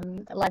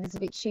 Life is a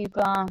bit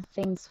cheaper.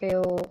 Things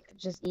feel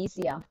just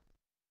easier.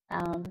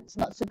 It's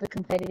not super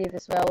competitive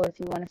as well if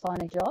you want to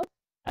find a job.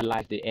 I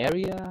like the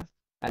area.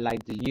 I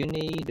like the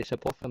uni, the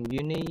support from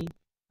uni,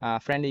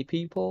 friendly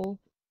people,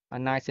 a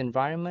nice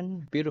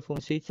environment, beautiful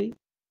city.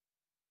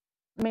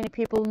 Many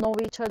people know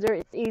each other.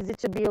 It's easy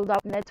to build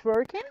up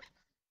networking.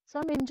 So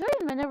I'm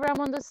enjoying whenever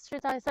I'm on the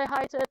street, I say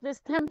hi to at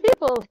least 10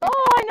 people.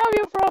 Oh, I know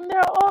you from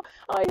there.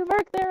 Oh, you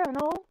work there and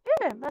all.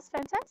 Yeah, that's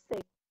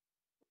fantastic.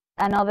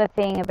 Another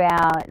thing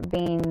about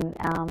being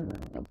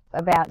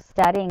about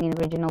studying in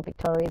regional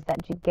Victoria is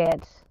that you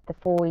get the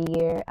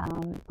 4-year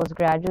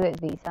postgraduate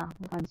visa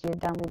once you're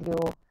done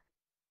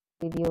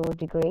with your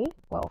degree.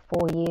 Well,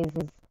 4 years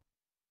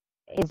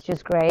is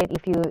just great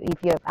if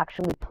you're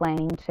actually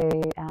planning to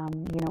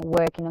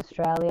work in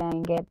Australia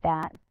and get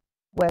that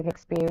work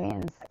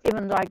experience.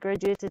 Even though I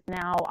graduated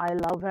now, I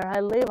love where I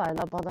live. I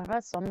love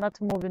Ballarat, so I'm not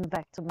moving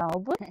back to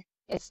Melbourne.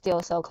 It's still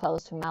so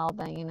close to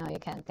Melbourne, you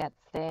can get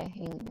there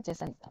in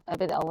just a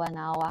bit over an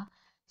hour.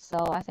 So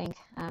I think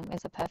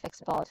it's a perfect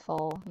spot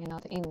for,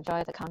 to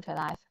enjoy the country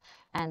life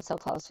and so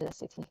close to the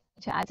city.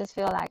 I just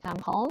feel like I'm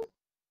home.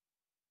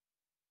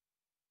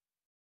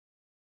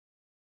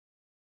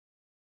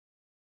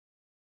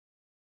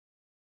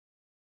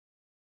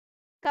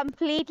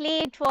 Completely,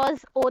 it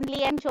was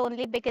only and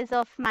only because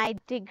of my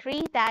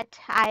degree that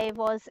I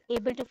was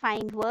able to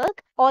find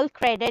work. All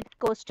credit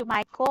goes to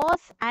my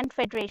course and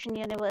Federation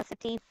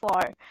University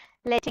for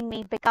letting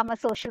me become a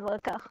social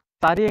worker.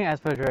 Studying at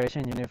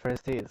Federation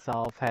University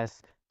itself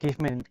has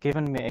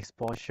given me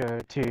exposure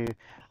to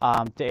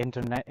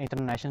the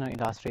international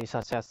industry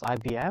such as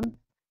IBM.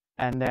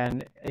 And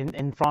then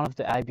in front of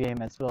the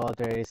IBM as well,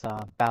 there is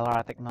a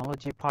BADA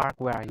Technology Park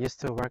where I used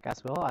to work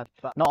as well.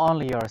 But not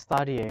only you're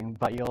studying,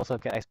 but you also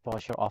get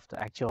exposure of the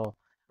actual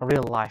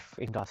real life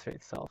industry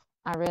itself.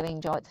 I really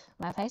enjoyed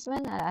my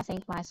placement, and I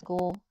think my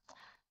school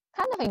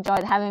kind of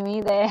enjoyed having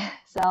me there.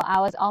 So I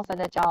was offered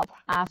a job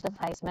after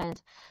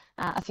placement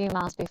a few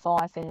months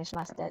before I finished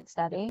my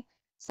study.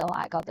 So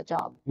I got the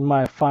job. In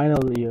my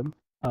final year,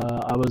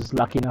 I was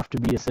lucky enough to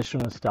be a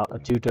sessional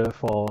tutor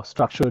for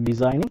structural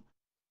designing.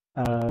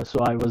 So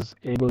I was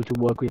able to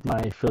work with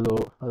my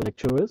fellow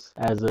lecturers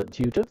as a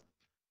tutor,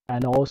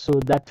 and also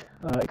that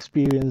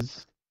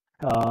experience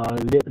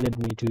led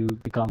me to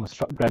become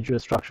a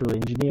graduate structural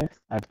engineer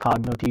at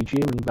Cardinal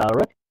TGM in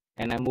Ballarat.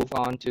 And I moved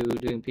on to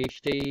doing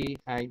PhD.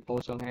 I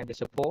also had the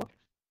support,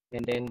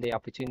 and then the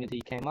opportunity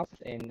came up,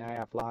 and I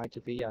applied to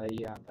be a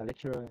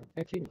lecturer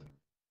at uni.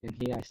 And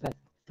here I stand.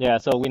 Yeah,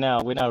 so we now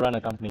run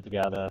a company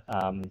together.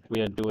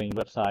 We are doing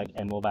website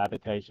and mobile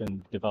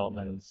application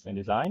developments and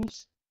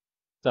designs.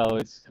 So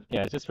it's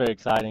just very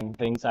exciting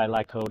things. I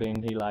like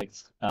coding. He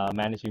likes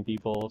managing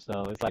people.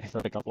 So it's like a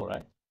perfect couple,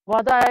 right?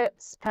 What I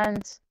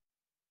spent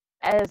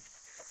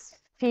as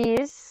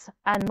fees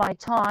and my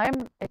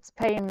time, it's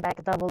paying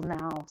back double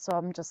now. So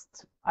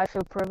I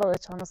feel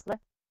privileged, honestly.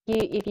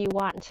 If you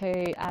want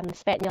to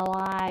spend your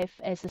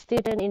life as a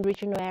student in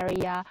regional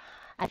area,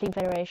 I think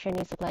Federation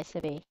is the place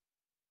to be.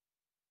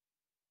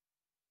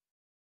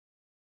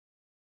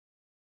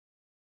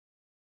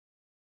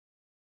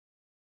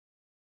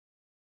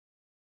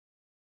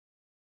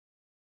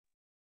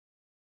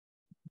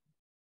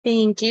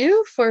 Thank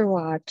you for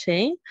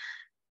watching.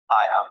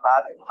 Hi, I'm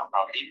Patrick. I'm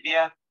from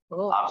India.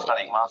 I'm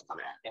studying Master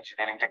in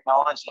Engineering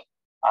Technology.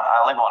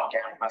 I live on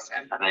campus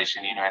at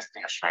Federation University,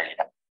 Australia.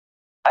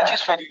 I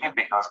choose Federation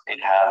because it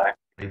has a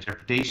great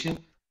reputation.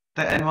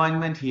 The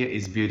environment here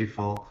is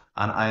beautiful,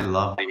 and I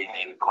love living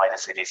in quite a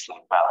city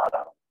like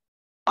Ballarat.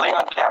 Living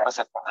on campus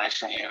at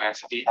Federation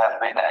University has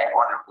been a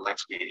wonderful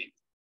experience.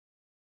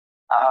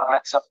 I have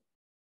met some.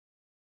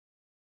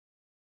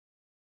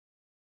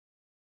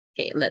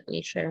 Okay, let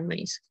me share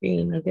my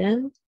screen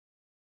again.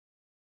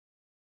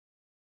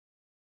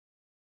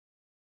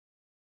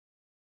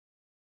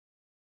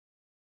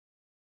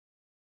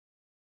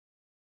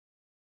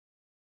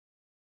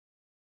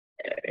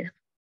 There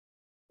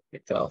we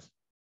go.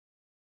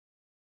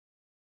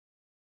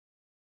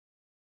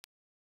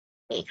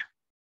 Okay.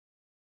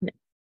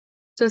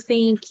 So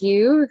thank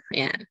you,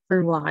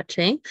 for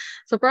watching.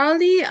 So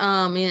probably,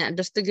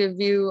 just to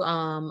give you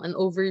an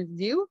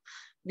overview,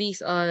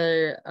 these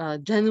are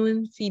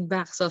genuine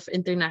feedbacks of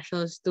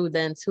international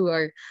students who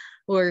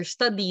are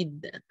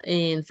studied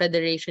in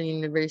Federation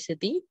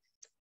University.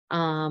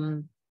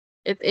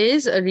 It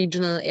is a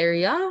regional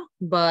area,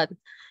 but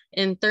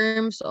in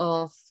terms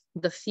of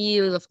the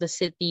feel of the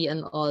city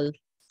and all,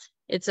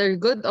 it's a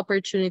good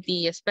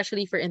opportunity,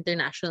 especially for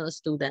international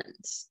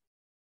students.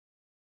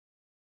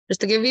 Just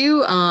to give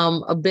you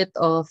a bit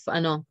of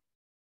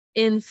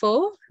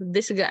info,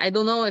 this guy, I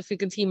don't know if you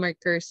can see my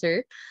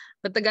cursor,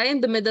 but the guy in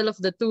the middle of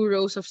the two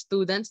rows of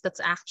students, that's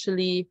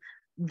actually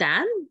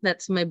Dan.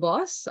 That's my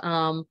boss.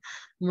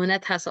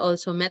 Monette has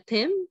also met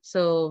him.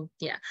 So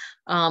yeah,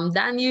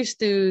 Dan used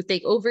to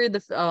take over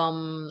the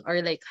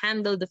or like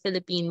handle the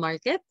Philippine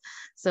market.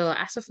 So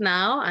as of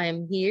now,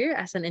 I'm here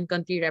as an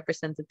in-country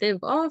representative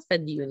of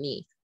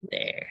FedUni.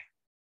 There.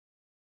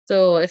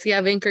 So if you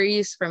have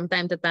inquiries from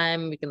time to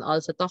time, we can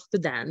also talk to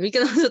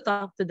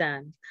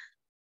Dan.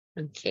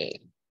 Okay.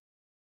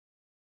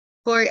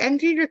 For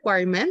entry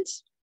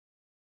requirements,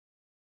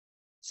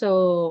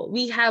 so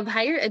we have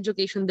higher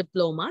education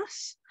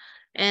diplomas,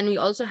 and we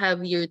also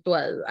have year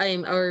 12,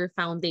 our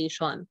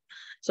foundation.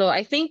 So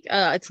I think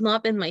it's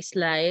not in my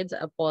slides.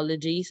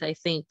 Apologies. I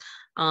think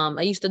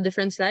I used a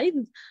different slide.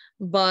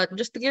 But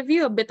just to give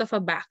you a bit of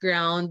a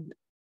background,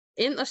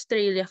 in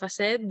Australia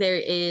kasi there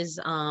is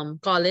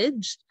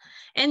college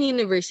and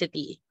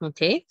university.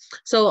 Okay?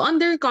 So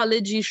under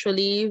college,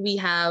 usually we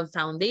have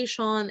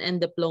foundation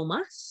and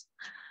diplomas.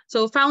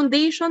 So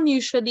foundation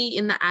usually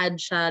ina-add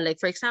siya. Like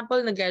for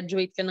example,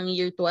 nag-graduate ka ng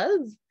year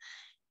 12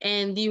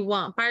 and you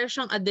want, para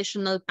siyang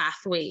additional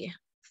pathway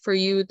for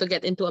you to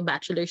get into a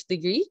bachelor's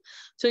degree.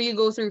 So you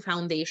go through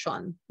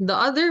foundation. The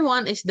other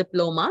one is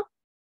diploma.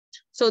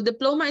 So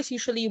diploma is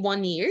usually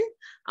 1 year.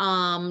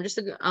 And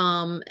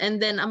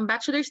then ang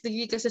bachelor's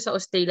degree kasi sa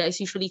Australia is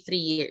usually 3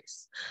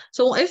 years.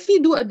 So if you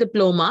do a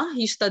diploma,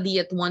 you study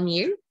at 1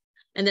 year.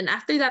 And then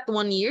after that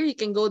 1 year, you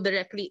can go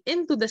directly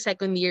into the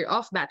second year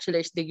of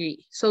bachelor's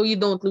degree. So you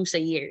don't lose a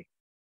year.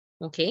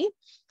 Okay?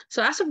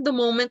 So as of the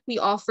moment, we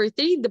offer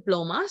 3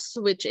 diplomas,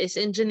 which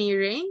is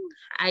engineering,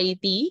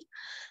 IT,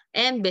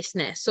 and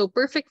business. So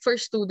perfect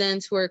for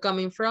students who are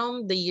coming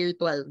from the year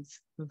 12.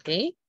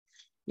 Okay?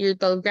 Year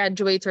 12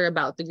 graduates or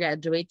about to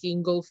graduate, you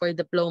can go for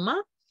diploma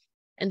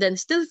and then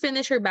still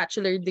finish your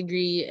bachelor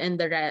degree in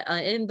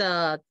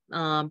the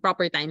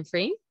proper time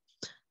frame.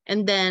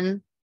 And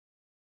then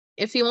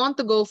if you want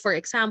to go, for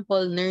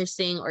example,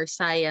 nursing or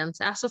science,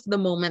 as of the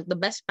moment, the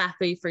best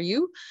pathway for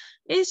you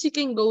is you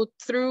can go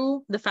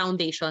through the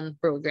foundation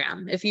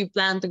program if you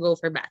plan to go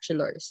for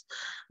bachelor's.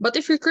 But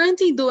if you're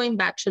currently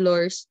doing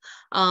bachelor's,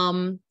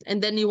 and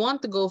then you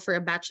want to go for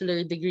a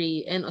bachelor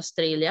degree in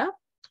Australia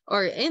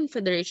or in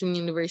Federation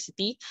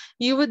University,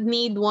 you would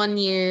need 1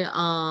 year,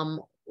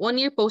 1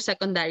 year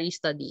post-secondary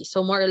study.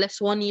 So more or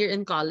less 1 year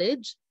in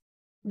college.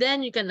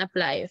 Then you can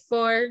apply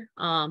for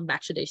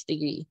bachelor's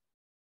degree.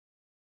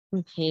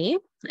 Okay.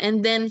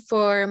 And then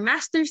for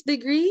master's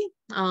degree,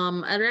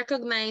 a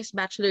recognized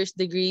bachelor's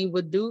degree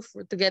would do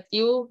to get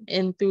you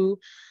into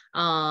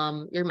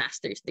your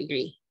master's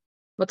degree.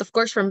 But of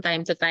course, from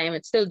time to time,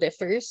 it still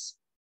differs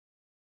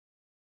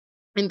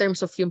in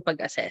terms of yung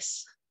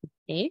pag-assess.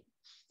 Okay.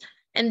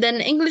 And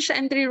then English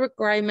entry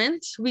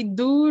requirements, we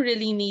do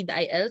really need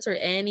IELTS or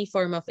any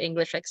form of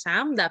English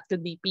exam. That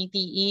could be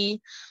PTE,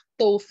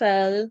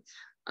 TOEFL,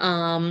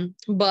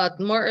 but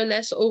more or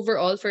less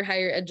overall for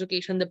higher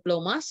education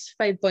diplomas,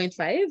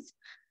 5.5.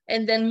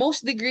 And then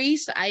most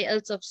degrees,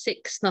 IELTS of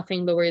 6,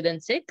 nothing lower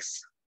than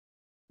 6.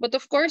 But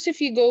of course,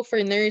 if you go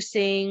for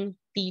nursing,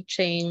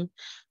 teaching,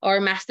 or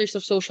Masters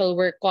of Social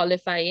Work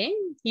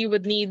qualifying, you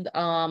would need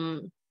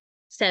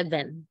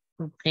 7.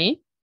 Okay.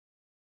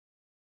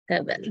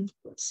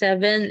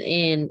 7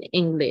 in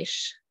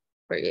English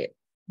for it.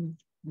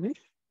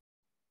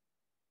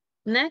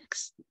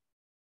 Next.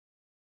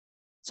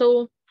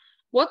 So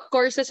what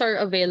courses are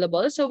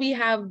available? So we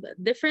have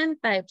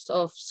different types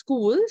of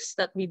schools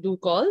that we do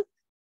call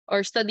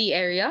or study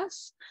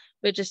areas,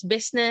 which is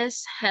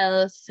business,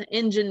 health,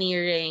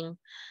 engineering,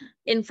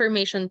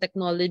 information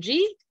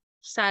technology,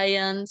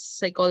 science,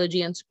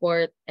 psychology and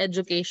sport,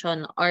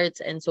 education,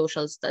 arts, and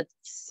social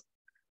studies.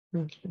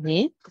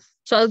 Okay.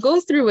 So I'll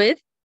go through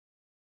it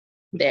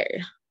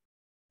there,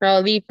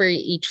 probably per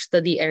each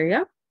study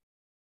area.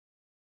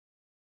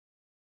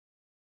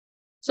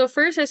 So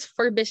first is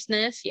for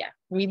business. Yeah,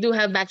 we do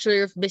have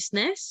Bachelor of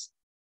Business.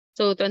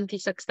 So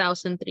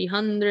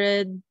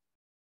 26,300.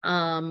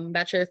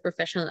 Bachelor of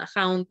Professional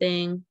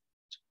Accounting,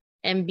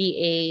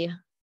 MBA,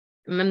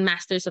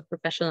 Masters of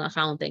Professional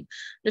Accounting.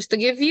 Just to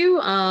give you,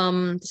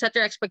 to set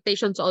your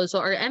expectations also,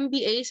 our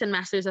MBAs and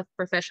Masters of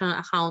Professional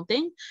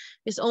Accounting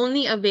is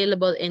only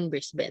available in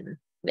Brisbane.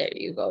 There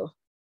you go.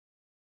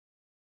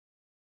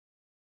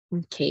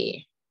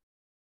 Okay.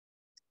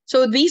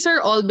 So these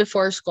are all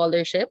before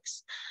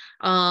scholarships.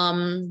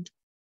 Yung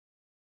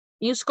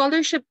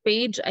scholarship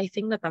page, I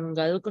think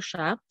natanggal ko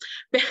siya.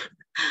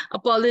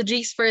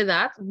 Apologies for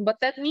that. But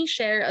let me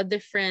share a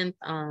different,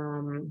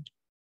 or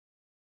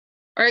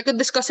I could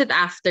discuss it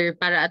after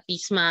para at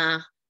least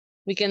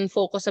we can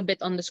focus a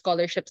bit on the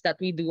scholarships that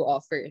we do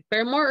offer.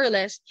 But more or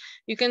less,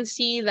 you can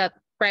see that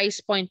price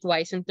point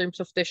wise in terms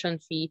of tuition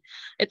fee,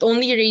 it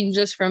only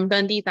ranges from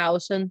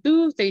 20,000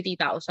 to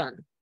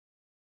 30,000.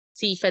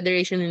 See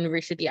Federation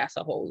University as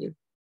a whole.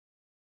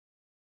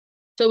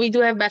 So we do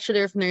have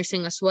Bachelor of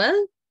Nursing as well,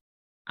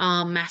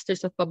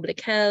 Masters of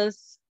Public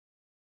Health.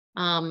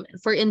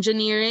 For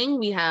engineering,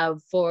 we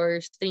have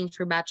 4 streams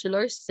for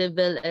bachelors: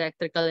 civil,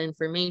 electrical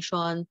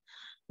information,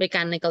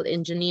 mechanical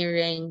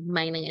engineering,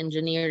 mining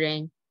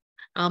engineering.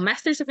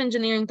 Masters of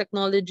Engineering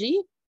Technology,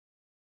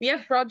 we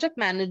have project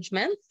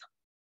management,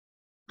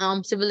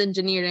 civil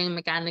engineering,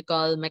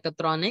 mechanical,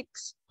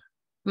 mechatronics,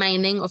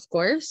 mining, of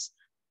course,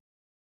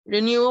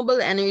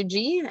 renewable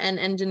energy, and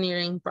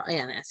engineering,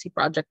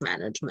 project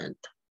management.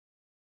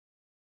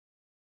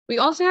 We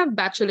also have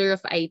Bachelor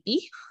of IT,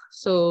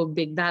 so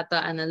big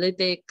data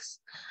analytics,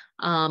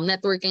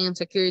 networking and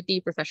security,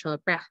 professional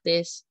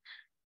practice.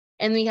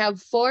 And we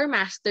have 4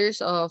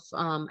 Masters of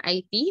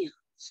IT.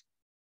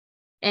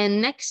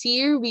 And next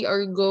year, we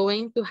are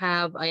going to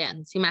have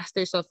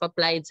Masters of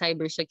Applied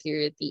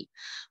Cybersecurity.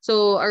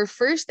 So our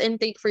first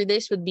intake for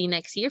this would be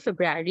next year,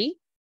 February.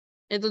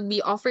 It would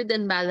be offered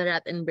in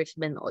Ballarat and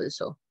Brisbane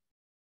also.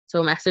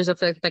 So Masters of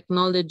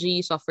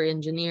Technology, Software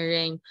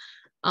Engineering,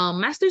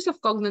 Masters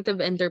of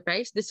Cognitive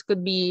Enterprise. This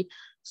could be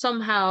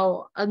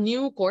somehow a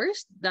new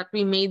course that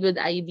we made with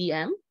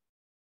IBM.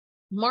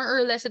 More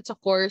or less, it's a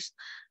course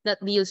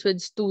that deals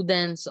with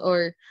students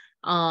or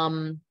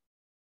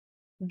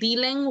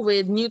dealing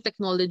with new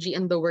technology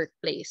in the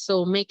workplace.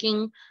 So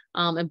making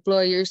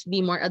employers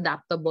be more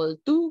adaptable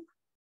to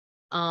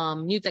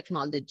new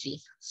technology.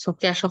 So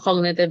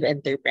cognitive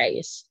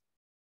enterprise.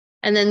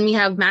 And then we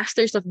have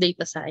Masters of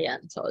Data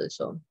Science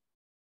also.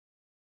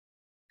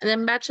 And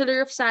then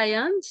Bachelor of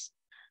Science.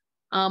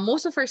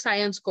 Most of our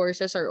science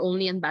courses are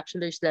only in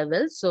bachelor's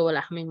level. So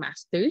wala kaming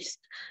masters.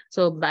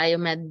 So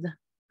biomed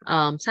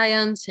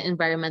science,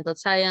 environmental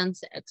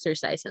science,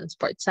 exercise and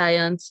sport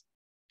science,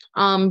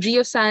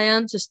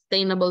 geoscience,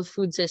 sustainable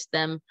food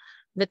system,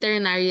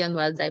 veterinary and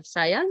wildlife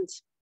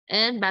science,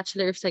 and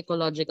Bachelor of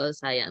Psychological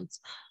Science.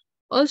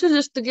 Also,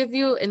 just to give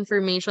you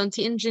information,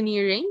 see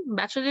engineering,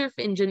 Bachelor of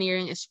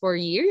Engineering is 4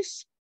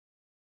 years.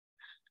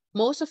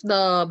 Most of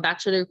the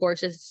bachelor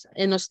courses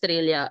in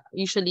Australia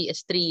usually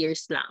is 3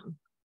 years lang.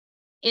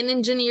 In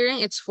engineering,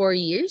 it's 4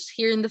 years.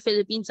 Here in the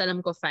Philippines,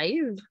 alam ko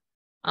 5.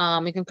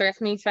 You can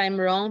correct me if I'm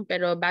wrong,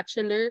 pero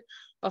Bachelor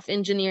of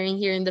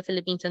Engineering here in the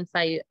Philippines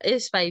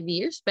is 5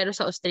 years, pero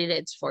sa Australia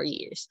it's 4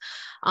 years.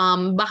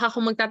 Baka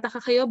kung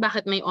magtataka kayo,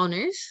 bakit may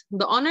honors?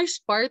 The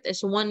honors part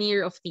is 1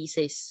 year of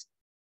thesis.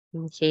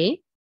 Okay?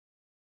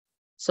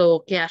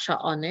 So, kaya siya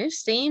honors.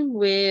 Same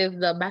with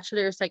the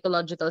Bachelor of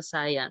Psychological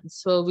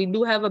Science. So, we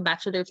do have a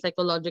Bachelor of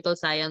Psychological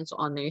Science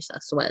honors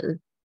as well.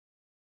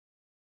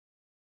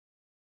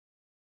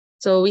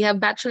 So, we have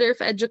Bachelor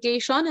of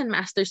Education and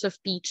Masters of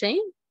Teaching.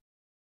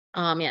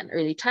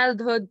 Early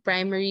childhood,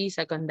 primary,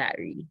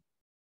 secondary.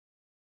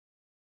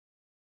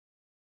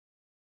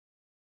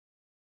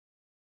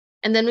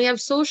 And then we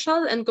have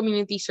Social and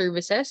Community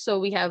Services. So,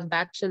 we have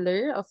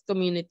Bachelor of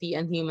Community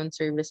and Human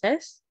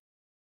Services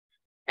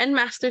and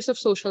Masters of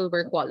Social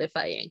Work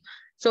qualifying.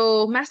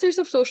 So, Masters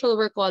of Social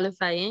Work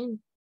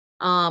qualifying,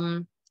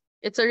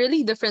 it's a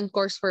really different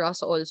course for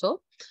us also.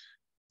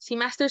 Si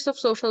Masters of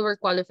Social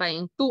Work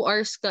qualifying, 2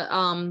 hours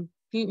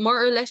more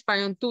or less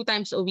parang 2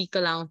 times a week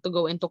ka lang to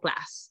go into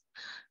class.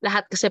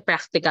 Lahat kasi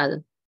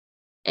practical.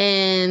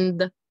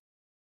 And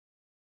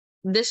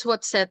this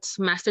what sets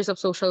Masters of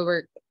Social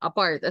Work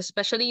apart,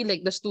 especially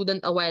like the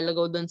student a while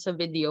ago dun sa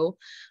video.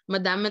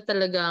 Madami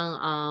talagang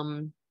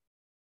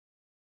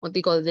what do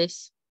you call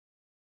this?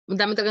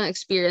 Madami talagang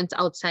experience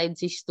outside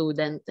si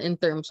student in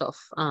terms of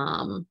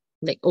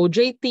like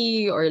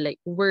OJT or like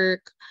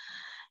work.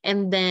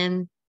 And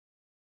then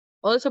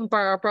also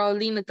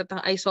probably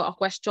I saw a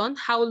question,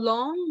 how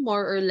long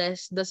more or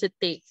less does it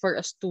take for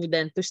a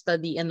student to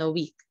study in a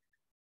week?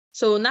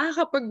 So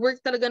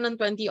nakakapag-work talaga ng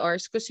 20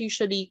 hours because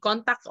usually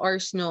contact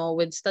hours no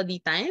with study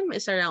time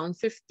is around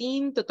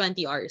 15 to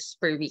 20 hours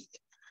per week.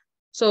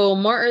 So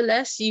more or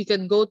less you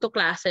could go to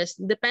classes.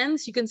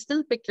 Depends, you can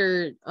still pick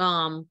your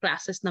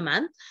classes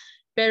naman.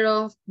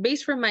 Pero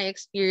based from my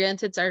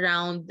experience, it's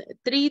around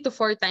 3 to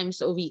 4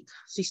 times a week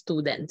si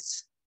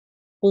students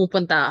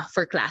pupunta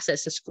for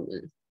classes sa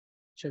school.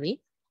 Actually.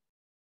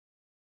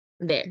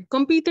 There.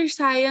 Computer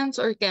science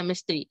or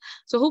chemistry.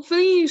 So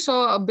hopefully you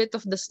saw a bit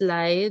of the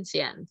slides.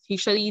 Yeah.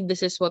 Usually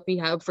this is what we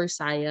have for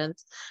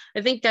science.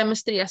 I think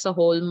chemistry as a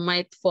whole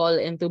might fall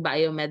into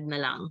biomed na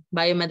lang.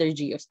 Biomed or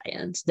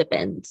geoscience.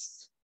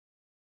 Depends.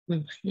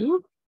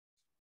 Mm-hmm.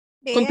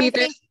 I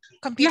think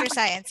computer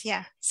science.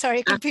 Yeah.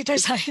 Sorry, computer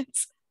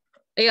science.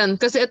 Ayun,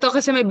 kasi ito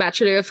kasi may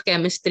Bachelor of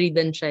Chemistry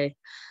din siya eh.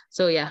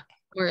 So yeah,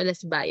 more or less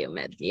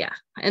biomed. Yeah.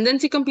 And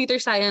then si computer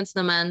science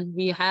naman,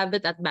 we have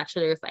it at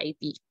Bachelor of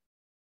IT.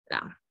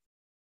 Lang.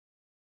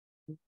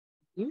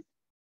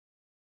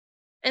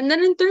 And then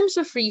in terms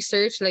of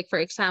research, like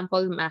for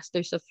example,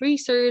 Masters of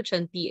Research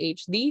and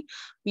PhD,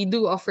 we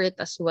do offer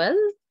it as well.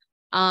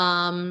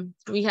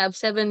 We have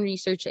 7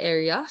 research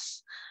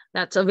areas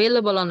that's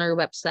available on our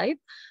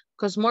website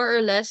because more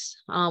or less,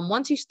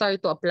 once you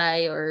start to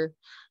apply or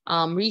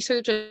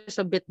research is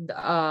a bit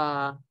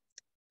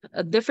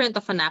different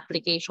of an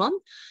application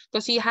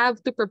because you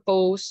have to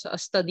propose a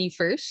study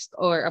first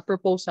or a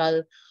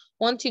proposal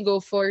once you go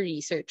for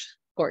research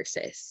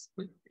courses.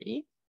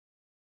 Okay.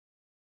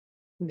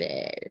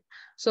 There.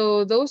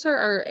 So those are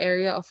our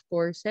area of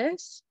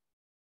courses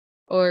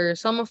or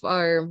some of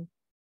our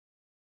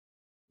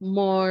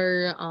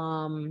more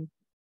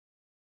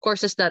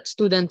courses that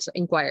students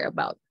inquire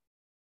about.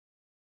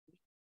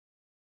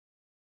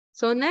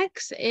 So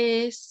next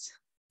is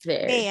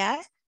there.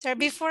 Bea, so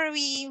before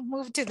we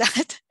move to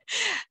that,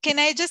 can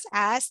I just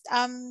ask,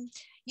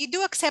 you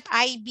do accept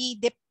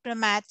IB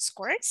diplomat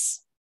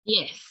scores?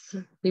 Yes,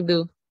 we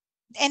do.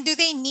 And do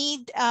they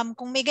need,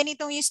 kung may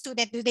ganitong yung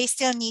student, do they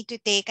still need to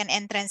take an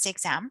entrance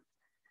exam?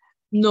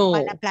 No.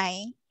 While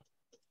applying?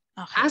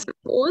 Okay. As a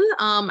whole,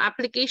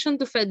 application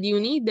to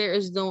FedUni, there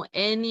is no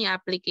any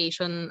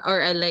application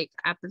or like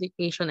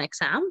application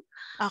exam.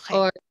 Okay.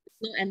 Or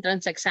no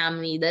entrance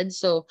exam needed.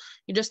 So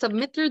you just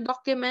submit your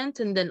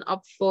document and then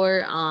up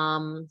for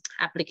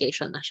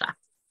application na siya.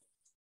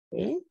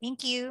 Okay.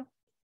 Thank you.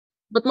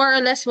 But more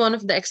or less, one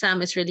of the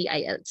exam is really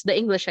IELTS, the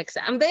English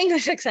exam. The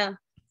English exam.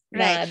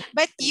 Right.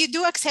 But you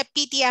do accept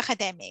PT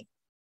academic?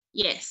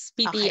 Yes,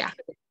 PT okay.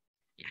 academic.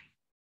 Yeah.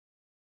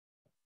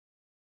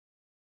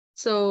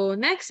 So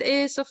next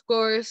is, of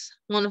course,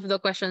 one of the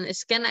questions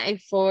is, can I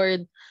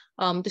afford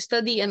to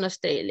study in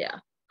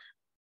Australia?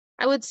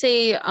 I would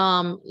say,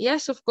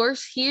 yes, of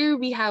course. Here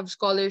we have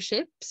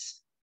scholarships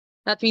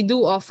that we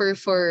do offer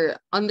for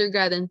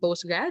undergrad and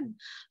postgrad.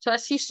 So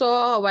as you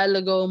saw a while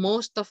ago,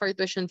 most of our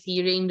tuition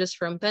fee ranges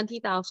from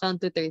 20,000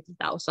 to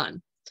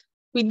 30,000.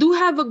 We do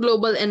have a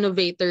Global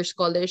Innovator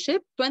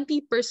Scholarship,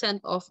 20%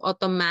 of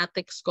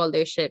automatic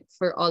scholarship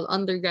for all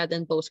undergrad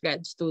and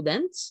postgrad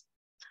students.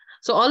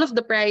 So all of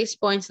the price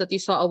points that you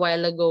saw a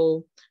while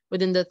ago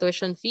within the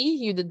tuition fee,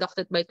 you deduct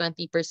it by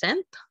 20%.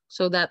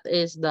 So that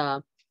is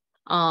the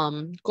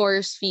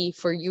course fee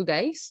for you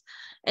guys.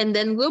 And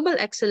then Global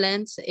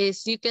Excellence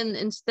is you can,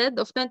 instead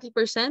of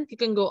 20%, you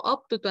can go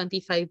up to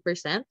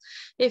 25%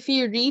 if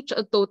you reach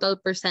a total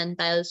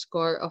percentile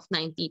score of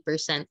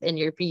 90% in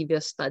your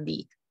previous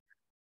study.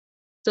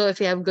 So if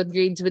you have good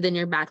grades within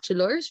your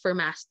bachelor's for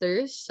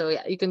master's, so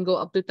yeah, you can go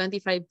up to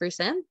 25%.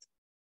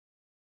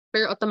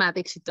 pero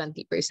automatic si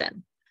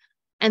 20%.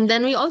 And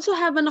then we also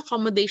have an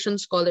accommodation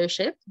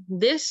scholarship.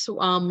 This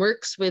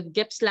works with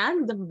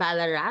Gippsland,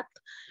 Ballarat,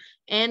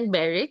 and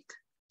Berwick.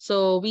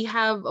 So we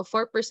have a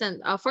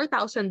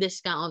 4,000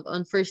 discount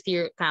on first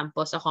year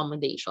campus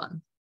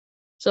accommodation.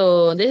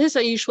 So this is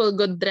a usual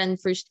good trend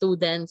for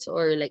students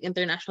or like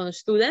international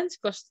students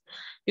because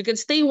you can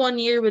stay 1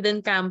 year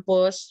within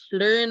campus,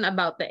 learn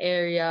about the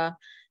area,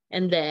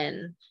 and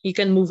then you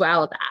can move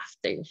out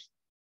after.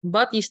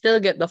 But you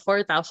still get the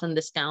 4,000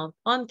 discount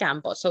on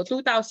campus. So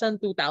 2,000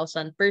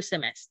 per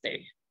semester.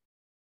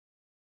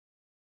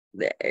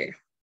 There.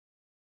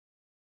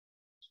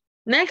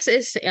 Next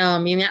is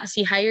yun nga,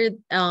 si higher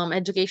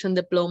education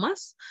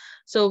diplomas.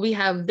 So we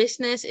have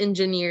business,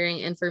 engineering,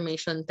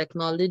 information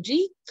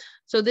technology.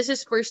 So this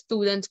is for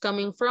students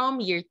coming from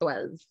year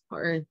 12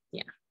 or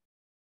yeah.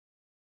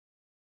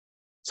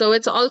 So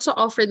it's also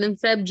offered in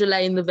Feb,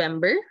 July, and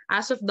November.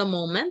 As of the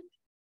moment,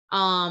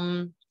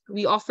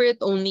 we offer it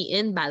only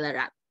in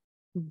Ballarat.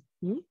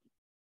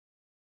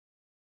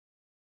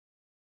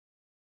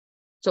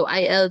 So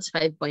IELTS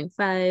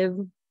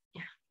 5.5.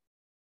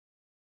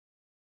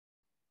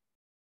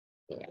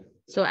 Yeah.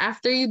 So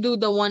after you do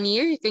the 1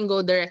 year, you can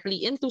go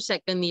directly into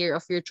second year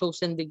of your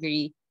chosen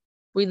degree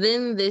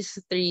within these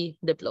 3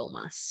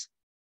 diplomas.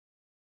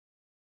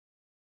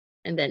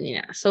 And then,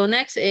 yeah. So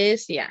next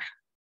is, yeah.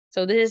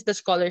 So this is the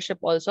scholarship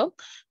also.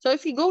 So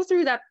if you go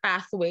through that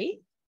pathway,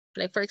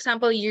 like for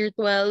example, year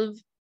 12,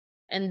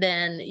 and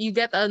then you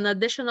get an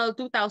additional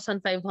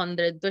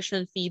 2,500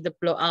 tuition fee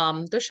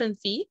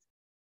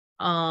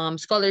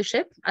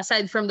scholarship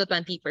aside from the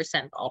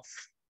 20% off.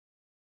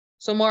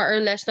 So more or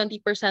less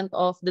 20%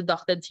 off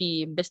deducted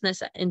to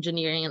business,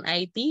 engineering, and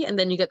IT, and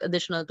then you get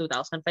additional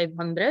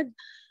 2,500,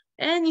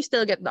 and you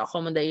still get the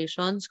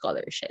accommodation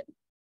scholarship.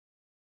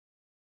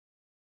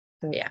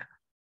 So yeah.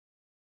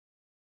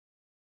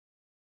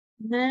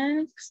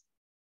 Next.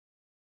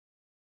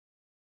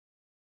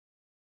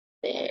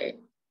 There.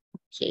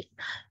 Okay.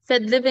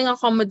 Fed living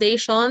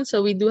accommodation.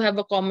 So we do have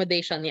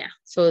accommodation, yeah.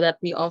 So that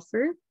we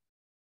offer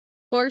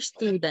for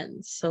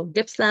students. So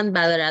Gippsland,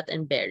 Ballarat,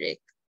 and Berwick.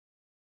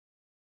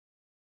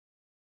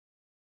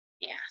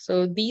 Yeah.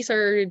 So these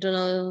are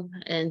regional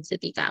and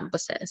city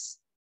campuses.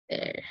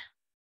 There.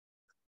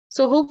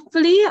 So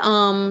hopefully,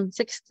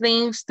 6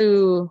 things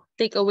to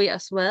take away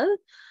as well.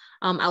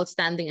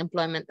 Outstanding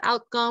employment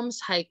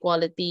outcomes, high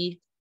quality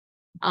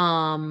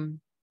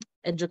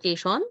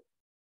education.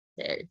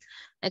 There.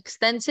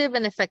 Extensive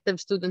and effective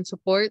student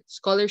support.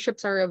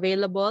 Scholarships are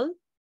available.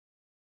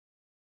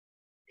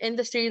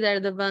 Industry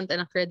relevant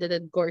and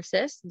accredited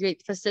courses.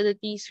 Great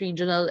facilities,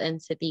 regional and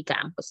city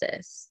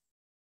campuses.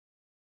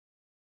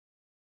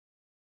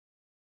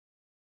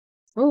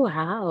 Oh,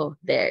 wow.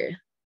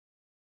 There.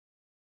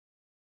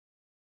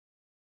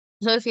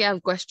 So if you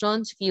have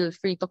questions, feel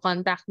free to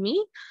contact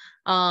me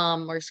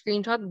or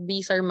screenshot.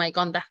 These are my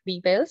contact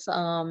details.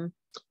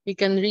 You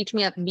can reach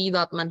me at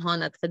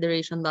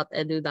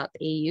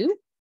b.manhon@federation.edu.au.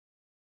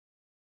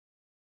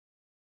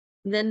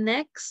 The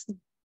next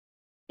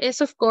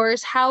is, of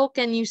course, how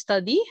can you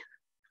study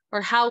or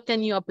how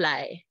can you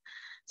apply?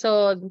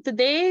 So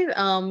today,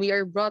 we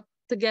are brought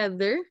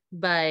together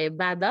by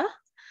BADA.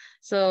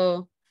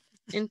 So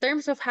in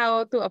terms of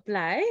how to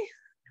apply,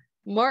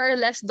 more or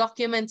less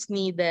documents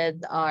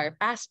needed are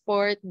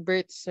passport,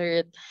 birth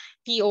cert,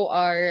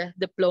 POR,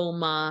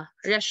 diploma,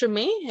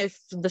 resume if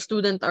the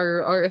student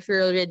or if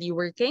you're already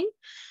working.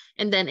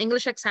 And then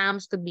English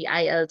exams could be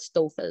IELTS,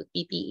 TOEFL,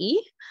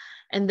 PTE.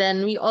 And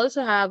then we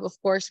also have, of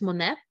course,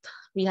 Monet.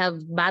 We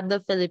have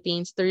BADA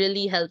Philippines to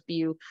really help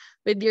you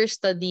with your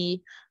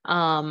study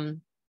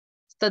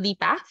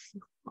path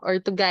or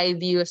to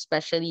guide you,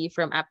 especially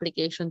from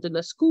application to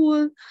the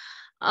school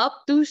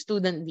up to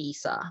student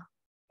visa.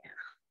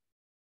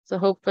 So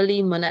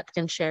hopefully Monat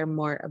can share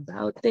more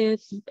about it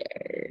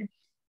there.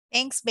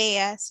 Thanks,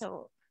 Bea.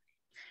 So,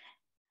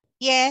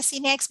 yes,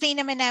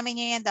 ina-explain naman namin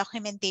yung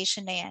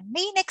documentation na yan.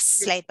 May next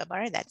slide pa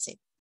ba or that's it?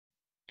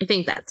 I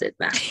think that's it,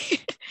 ma'am.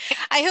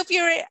 I hope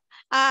you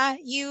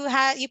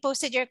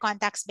posted your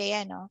contacts,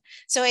 Bea, no?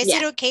 So is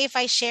it okay if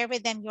I share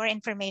with them your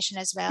information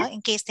as well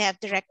in case they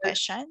have direct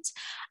questions?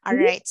 All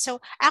right.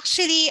 So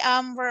actually,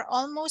 we're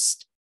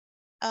almost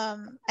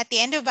at the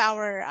end of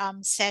our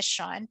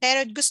session.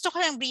 Pero gusto ko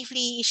lang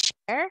briefly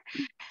share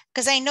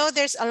because I know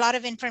there's a lot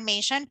of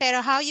information, pero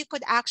how you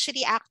could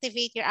actually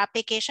activate your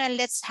application.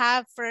 Let's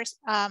have first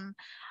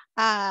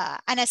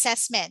an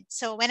assessment.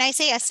 So when I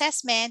say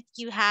assessment,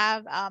 you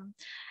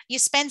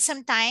spend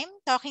some time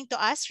talking to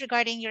us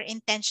regarding your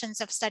intentions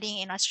of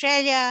studying in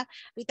Australia.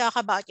 We talk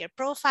about your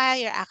profile,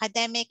 your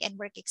academic and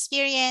work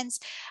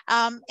experience.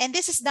 And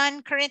this is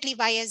done currently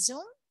via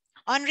Zoom.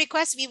 On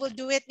request, we will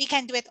do it. We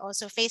can do it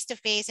also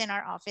face-to-face in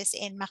our office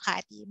in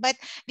Makati. But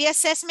the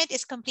assessment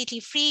is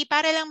completely free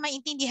para lang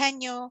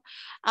maintindihan nyo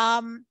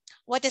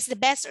what is the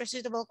best or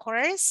suitable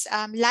course.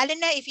 Lalo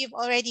na if you've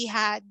already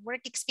had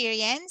work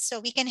experience,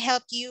 so we can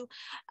help you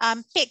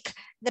pick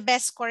the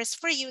best course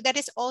for you that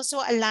is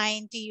also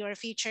aligned to your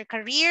future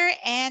career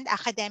and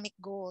academic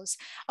goals.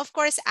 Of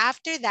course,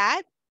 after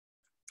that,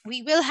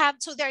 we will have,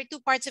 so there are two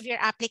parts of your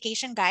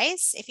application,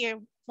 guys. If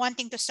you're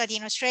wanting to study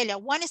in Australia,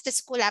 one is the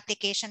school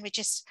application, which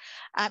is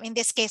in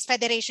this case,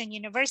 Federation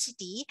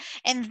University.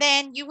 And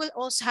then you will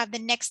also have the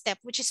next step,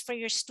 which is for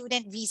your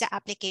student visa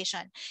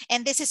application.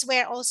 And this is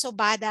where also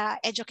BADA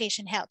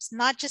Education helps,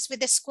 not just with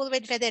the school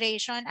with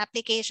Federation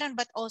application,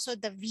 but also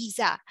the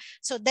visa.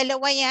 So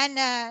dalawa yan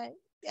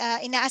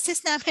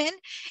ina-assist namin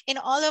in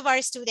all of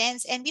our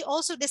students. And we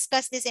also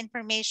discuss this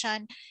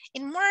information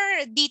in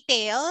more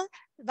detail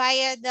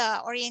via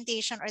the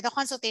orientation or the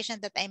consultation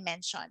that I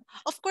mentioned.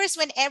 Of course,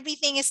 when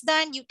everything is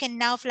done, you can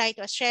now fly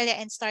to Australia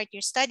and start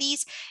your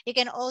studies. You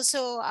can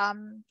also,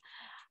 ano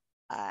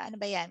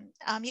ba yan?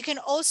 You can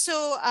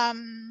also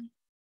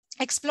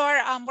explore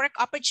work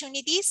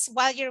opportunities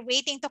while you're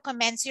waiting to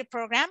commence your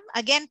program.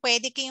 Again,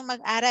 pwede kayong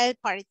mag-aral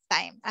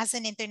part-time as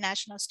an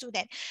international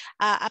student.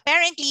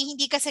 Apparently,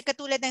 hindi kasi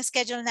katulad ng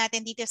schedule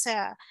natin dito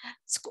sa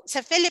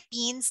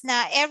Philippines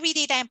na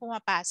everyday tayong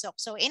pumapasok.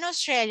 So in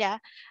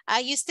Australia,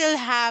 you still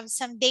have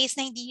some days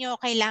na hindi nyo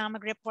kailangan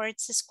mag-report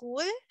sa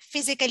school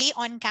physically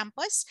on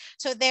campus.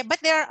 So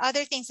but there are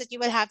other things that you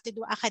will have to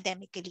do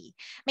academically.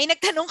 May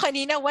nagtanong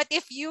kanina, what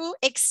if you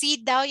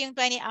exceed daw yung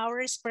 20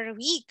 hours per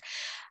week?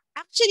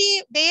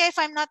 Actually, if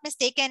I'm not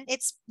mistaken,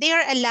 they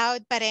are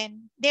allowed pa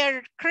rin. They're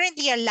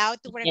currently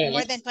allowed to work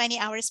more than 20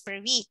 hours per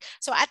week.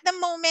 So at the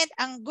moment,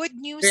 ang good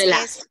news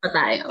Relax is, pa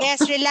tayo. yes,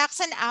 relax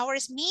on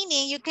hours,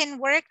 meaning you can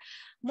work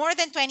more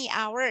than 20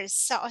 hours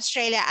sa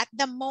Australia at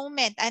the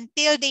moment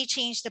until they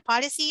change the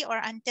policy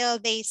or until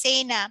they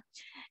say na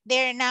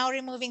they're now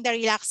removing the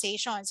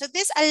relaxation. So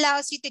this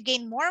allows you to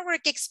gain more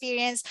work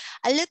experience,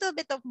 a little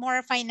bit of more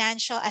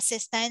financial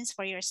assistance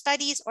for your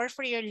studies or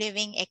for your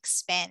living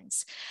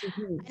expense.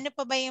 Ano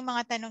pa ba yung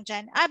mga tanong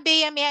dyan?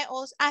 Bea, may I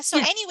also?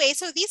 Anyway,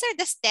 so these are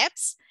the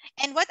steps.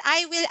 And what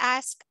I will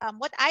ask,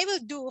 what I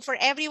will do for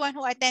everyone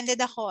who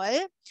attended the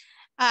call,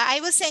 I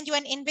will send you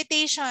an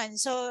invitation.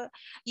 So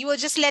you will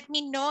just let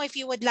me know if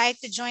you would like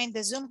to join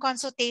the Zoom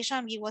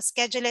consultation. We will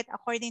schedule it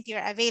according to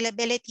your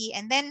availability.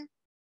 And then,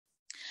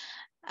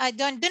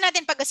 doon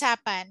natin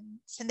pag-usapan.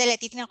 Sandali,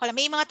 titignan ko lang.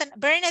 May mga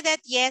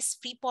Bernadette, yes,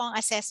 free po ang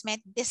assessment.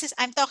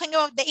 I'm talking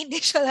about the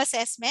initial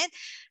assessment.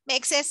 May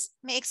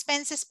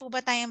expenses po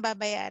ba tayong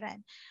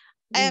babayaran?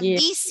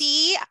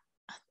 BC,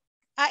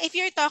 if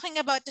you're talking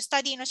about to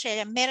study in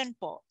Australia, meron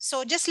po.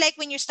 So just like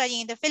when you're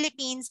studying in the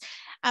Philippines,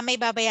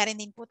 may babayaran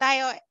din po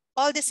tayo.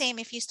 All the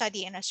same if you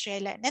study in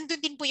Australia.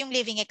 Nandun din po yung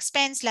living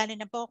expense, lalo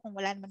na po kung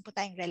wala naman po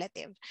tayong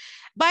relative.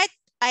 But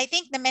I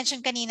think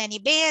na-mention kanina ni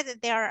Bea that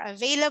they are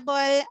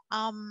available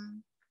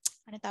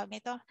ano tawag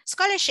nito?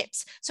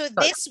 Scholarships. So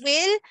this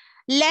will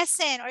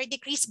lessen or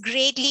decrease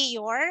greatly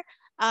your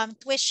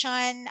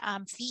tuition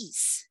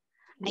fees.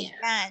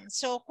 Ayan.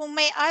 So kung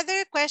may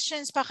other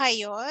questions pa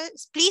kayo,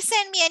 please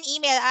send me an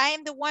email. I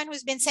am the one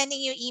who's been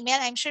sending you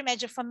email. I'm sure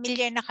medyo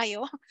familiar na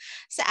kayo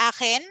sa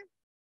akin.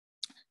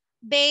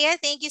 Bea,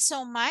 thank you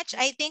so much.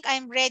 I think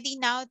I'm ready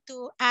now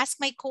to ask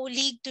my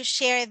colleague to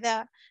share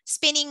the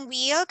spinning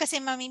wheel kasi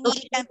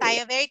mamimili lang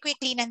tayo very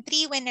quickly ng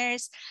 3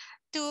 winners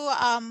to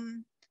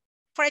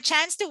for a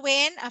chance to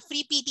win a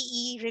free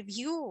PTE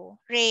review.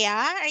 Rhea,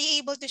 are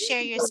you able to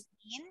share your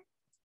screen?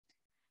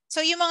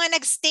 So yung mga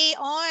nagstay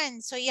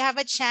on, so you have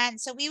a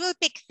chance. So we will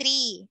pick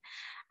 3.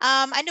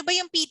 Ano ba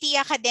yung PTE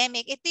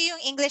academic? Ito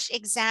yung English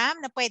exam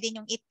na pwede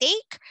nyong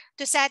i-take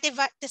to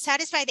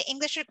satisfy the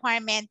English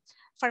requirement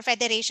for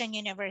Federation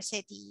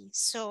University.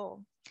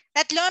 So,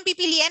 3 ang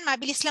pipilian.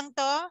 Mabilis lang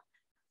to.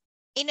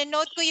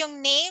 Ino-note ko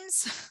yung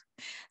names.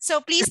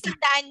 So, please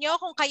tandaan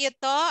nyo kung kayo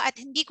to at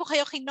hindi ko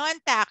kayo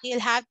kinontak, you'll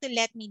have to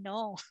let me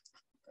know.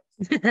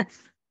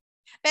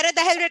 Pero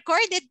dahil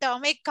recorded to,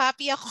 may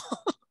copy ako.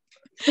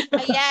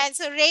 Ayan.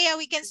 So, Rhea,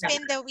 we can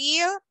spin the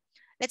wheel.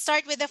 Let's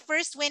start with the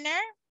first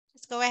winner.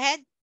 Let's go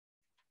ahead.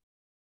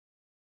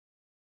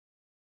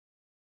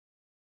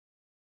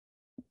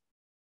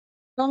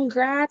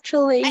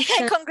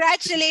 Congratulations.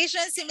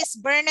 Congratulations si Miss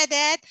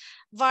Bernadette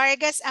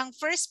Vargas, ang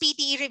first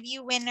PTE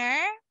review winner.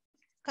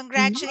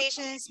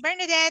 Congratulations,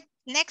 Bernadette.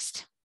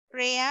 Next,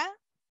 Rhea.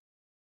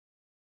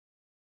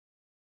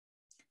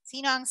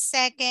 Sino ang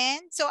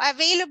second? So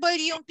available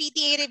yung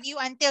PTA review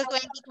until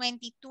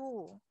 2022.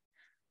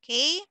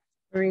 Okay?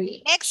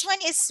 Great. Next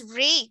one is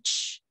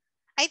Rach.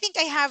 I think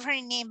I have her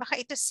name. Baka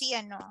ito si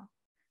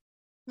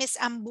Miss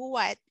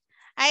Ambuat.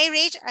 Hi,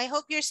 Rach. I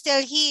hope you're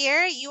still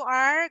here. You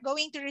are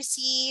going to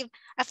receive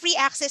a free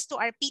access to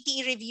our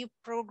PTE review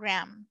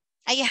program.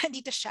 Ayan,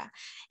 dito siya.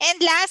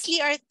 And lastly,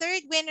 our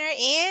third winner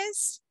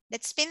is,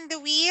 let's spin the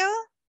wheel.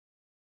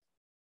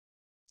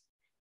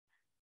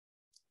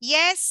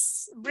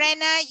 Yes,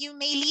 Brenna, you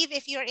may leave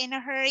if you're in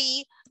a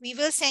hurry. We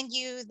will send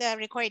you the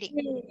recording.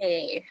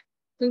 Yay.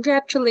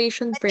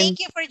 Congratulations, But thank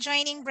you for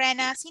joining,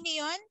 Brenna. Sino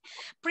yun?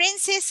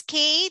 Princess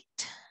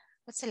Kate.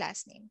 What's the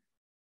last name?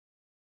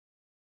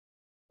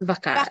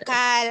 Bakal.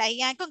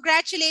 Ayan.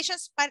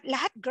 Congratulations.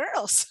 Lahat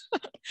girls.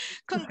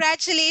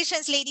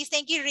 Congratulations, ladies.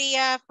 Thank you,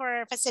 Rhea,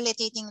 for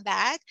facilitating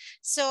that.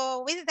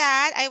 So with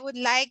that, I would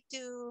like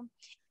to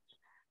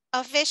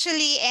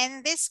officially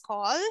end this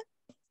call.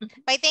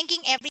 by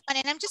thanking everyone.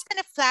 And I'm just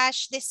gonna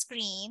flash the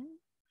screen.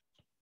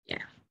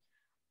 Yeah.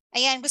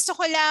 Ayan, gusto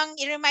ko lang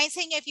i-remind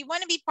sa inyo, if you want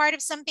to be part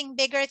of something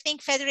bigger,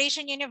 think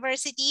Federation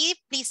University.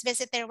 Please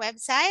visit their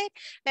website,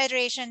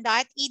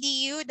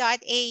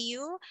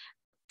 federation.edu.au.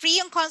 Free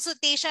yung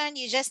consultation.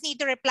 You just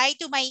need to reply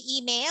to my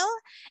email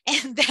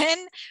and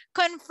then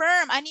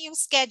confirm ano yung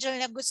schedule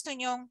na gusto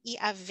nyong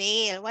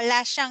i-avail.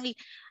 Wala siyang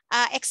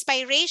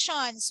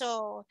expiration.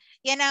 So,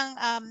 yan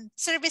ang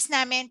service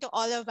namin to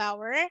all of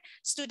our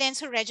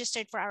students who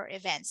registered for our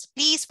events.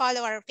 Please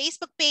follow our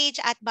Facebook page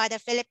at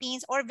BADA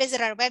Philippines or visit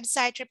our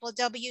website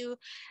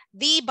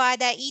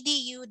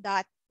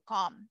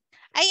www.thebadaedu.com.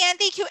 Ayan,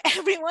 thank you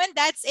everyone.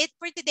 That's it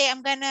for today.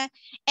 I'm gonna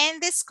end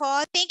this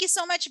call. Thank you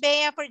so much,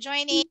 Bea, for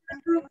joining.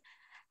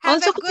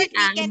 Have Also, a good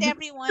weekend, add,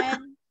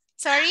 everyone.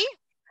 Sorry?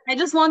 I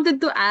just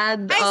wanted to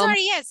add, Hi,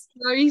 sorry, yes.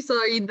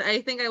 sorry,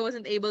 I think I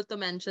wasn't able to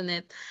mention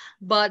it.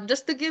 But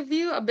just to give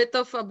you a bit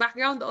of a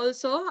background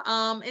also,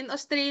 in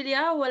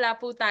Australia, wala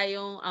po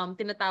tayong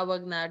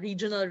tinatawag na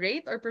regional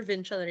rate or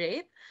provincial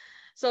rate.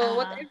 So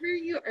whatever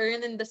you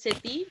earn in the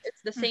city,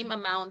 it's the same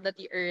amount that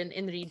you earn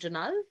in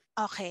regional.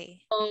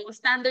 Okay. So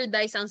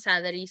standardized ang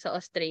salary sa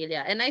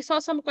Australia. And I saw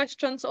some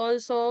questions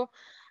also.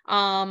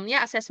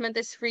 Yeah, assessment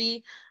is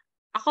free.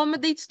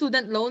 Accommodate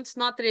student loans,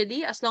 not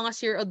really, as long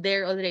as you're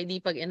there already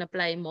pag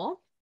in-apply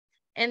mo.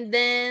 And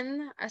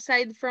then,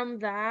 aside from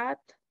that,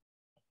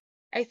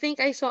 I think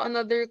I saw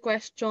another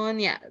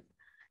question. Yeah.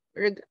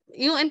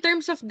 Yung in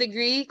terms of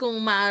degree,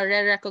 kung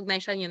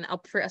ma-recognize yun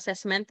up for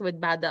assessment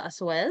with BADA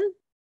as well.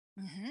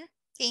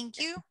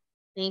 Thank you.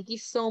 Thank you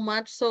so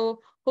much.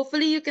 So,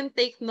 hopefully you can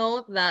take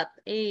note that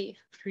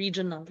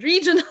regional.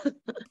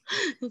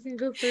 You can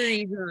go for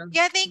regional.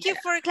 Yeah, thank you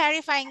for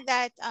clarifying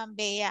that,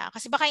 Bea.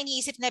 Kasi baka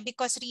iniisip na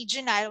because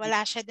regional,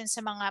 wala siya dun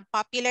sa mga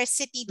popular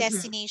city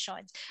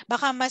destinations.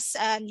 Baka mas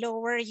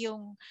lower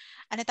yung,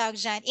 ano tawag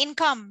dyan,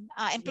 income,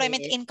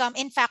 employment income.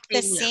 In fact,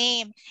 the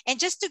same. And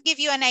just to give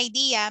you an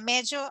idea,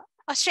 medyo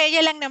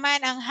Australia lang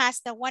naman ang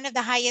has one of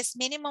the highest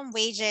minimum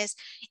wages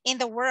in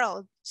the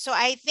world. So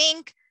I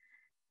think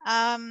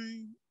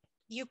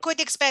you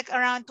could expect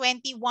around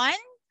 21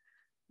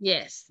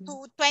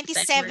 to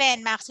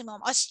 27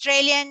 maximum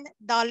Australian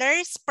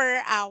dollars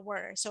per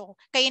hour. So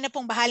kayo na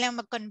pong bahalang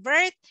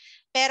mag-convert,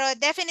 pero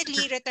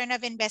definitely return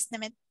of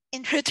investment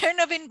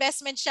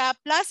siya,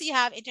 plus you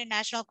have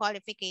international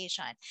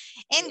qualification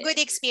and good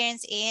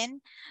experience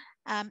in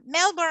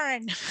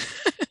Melbourne.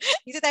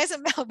 Dito tayo sa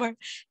Melbourne.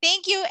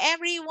 Thank you,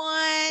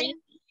 everyone.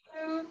 Thank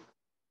you.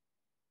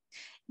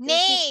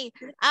 Nay,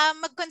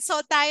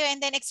 mag-consult tayo and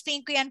then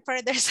explain ko yan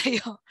further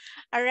sa'yo.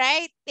 All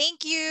right?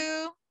 Thank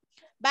you.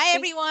 Bye,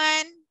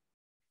 everyone.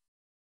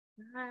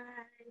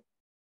 Bye.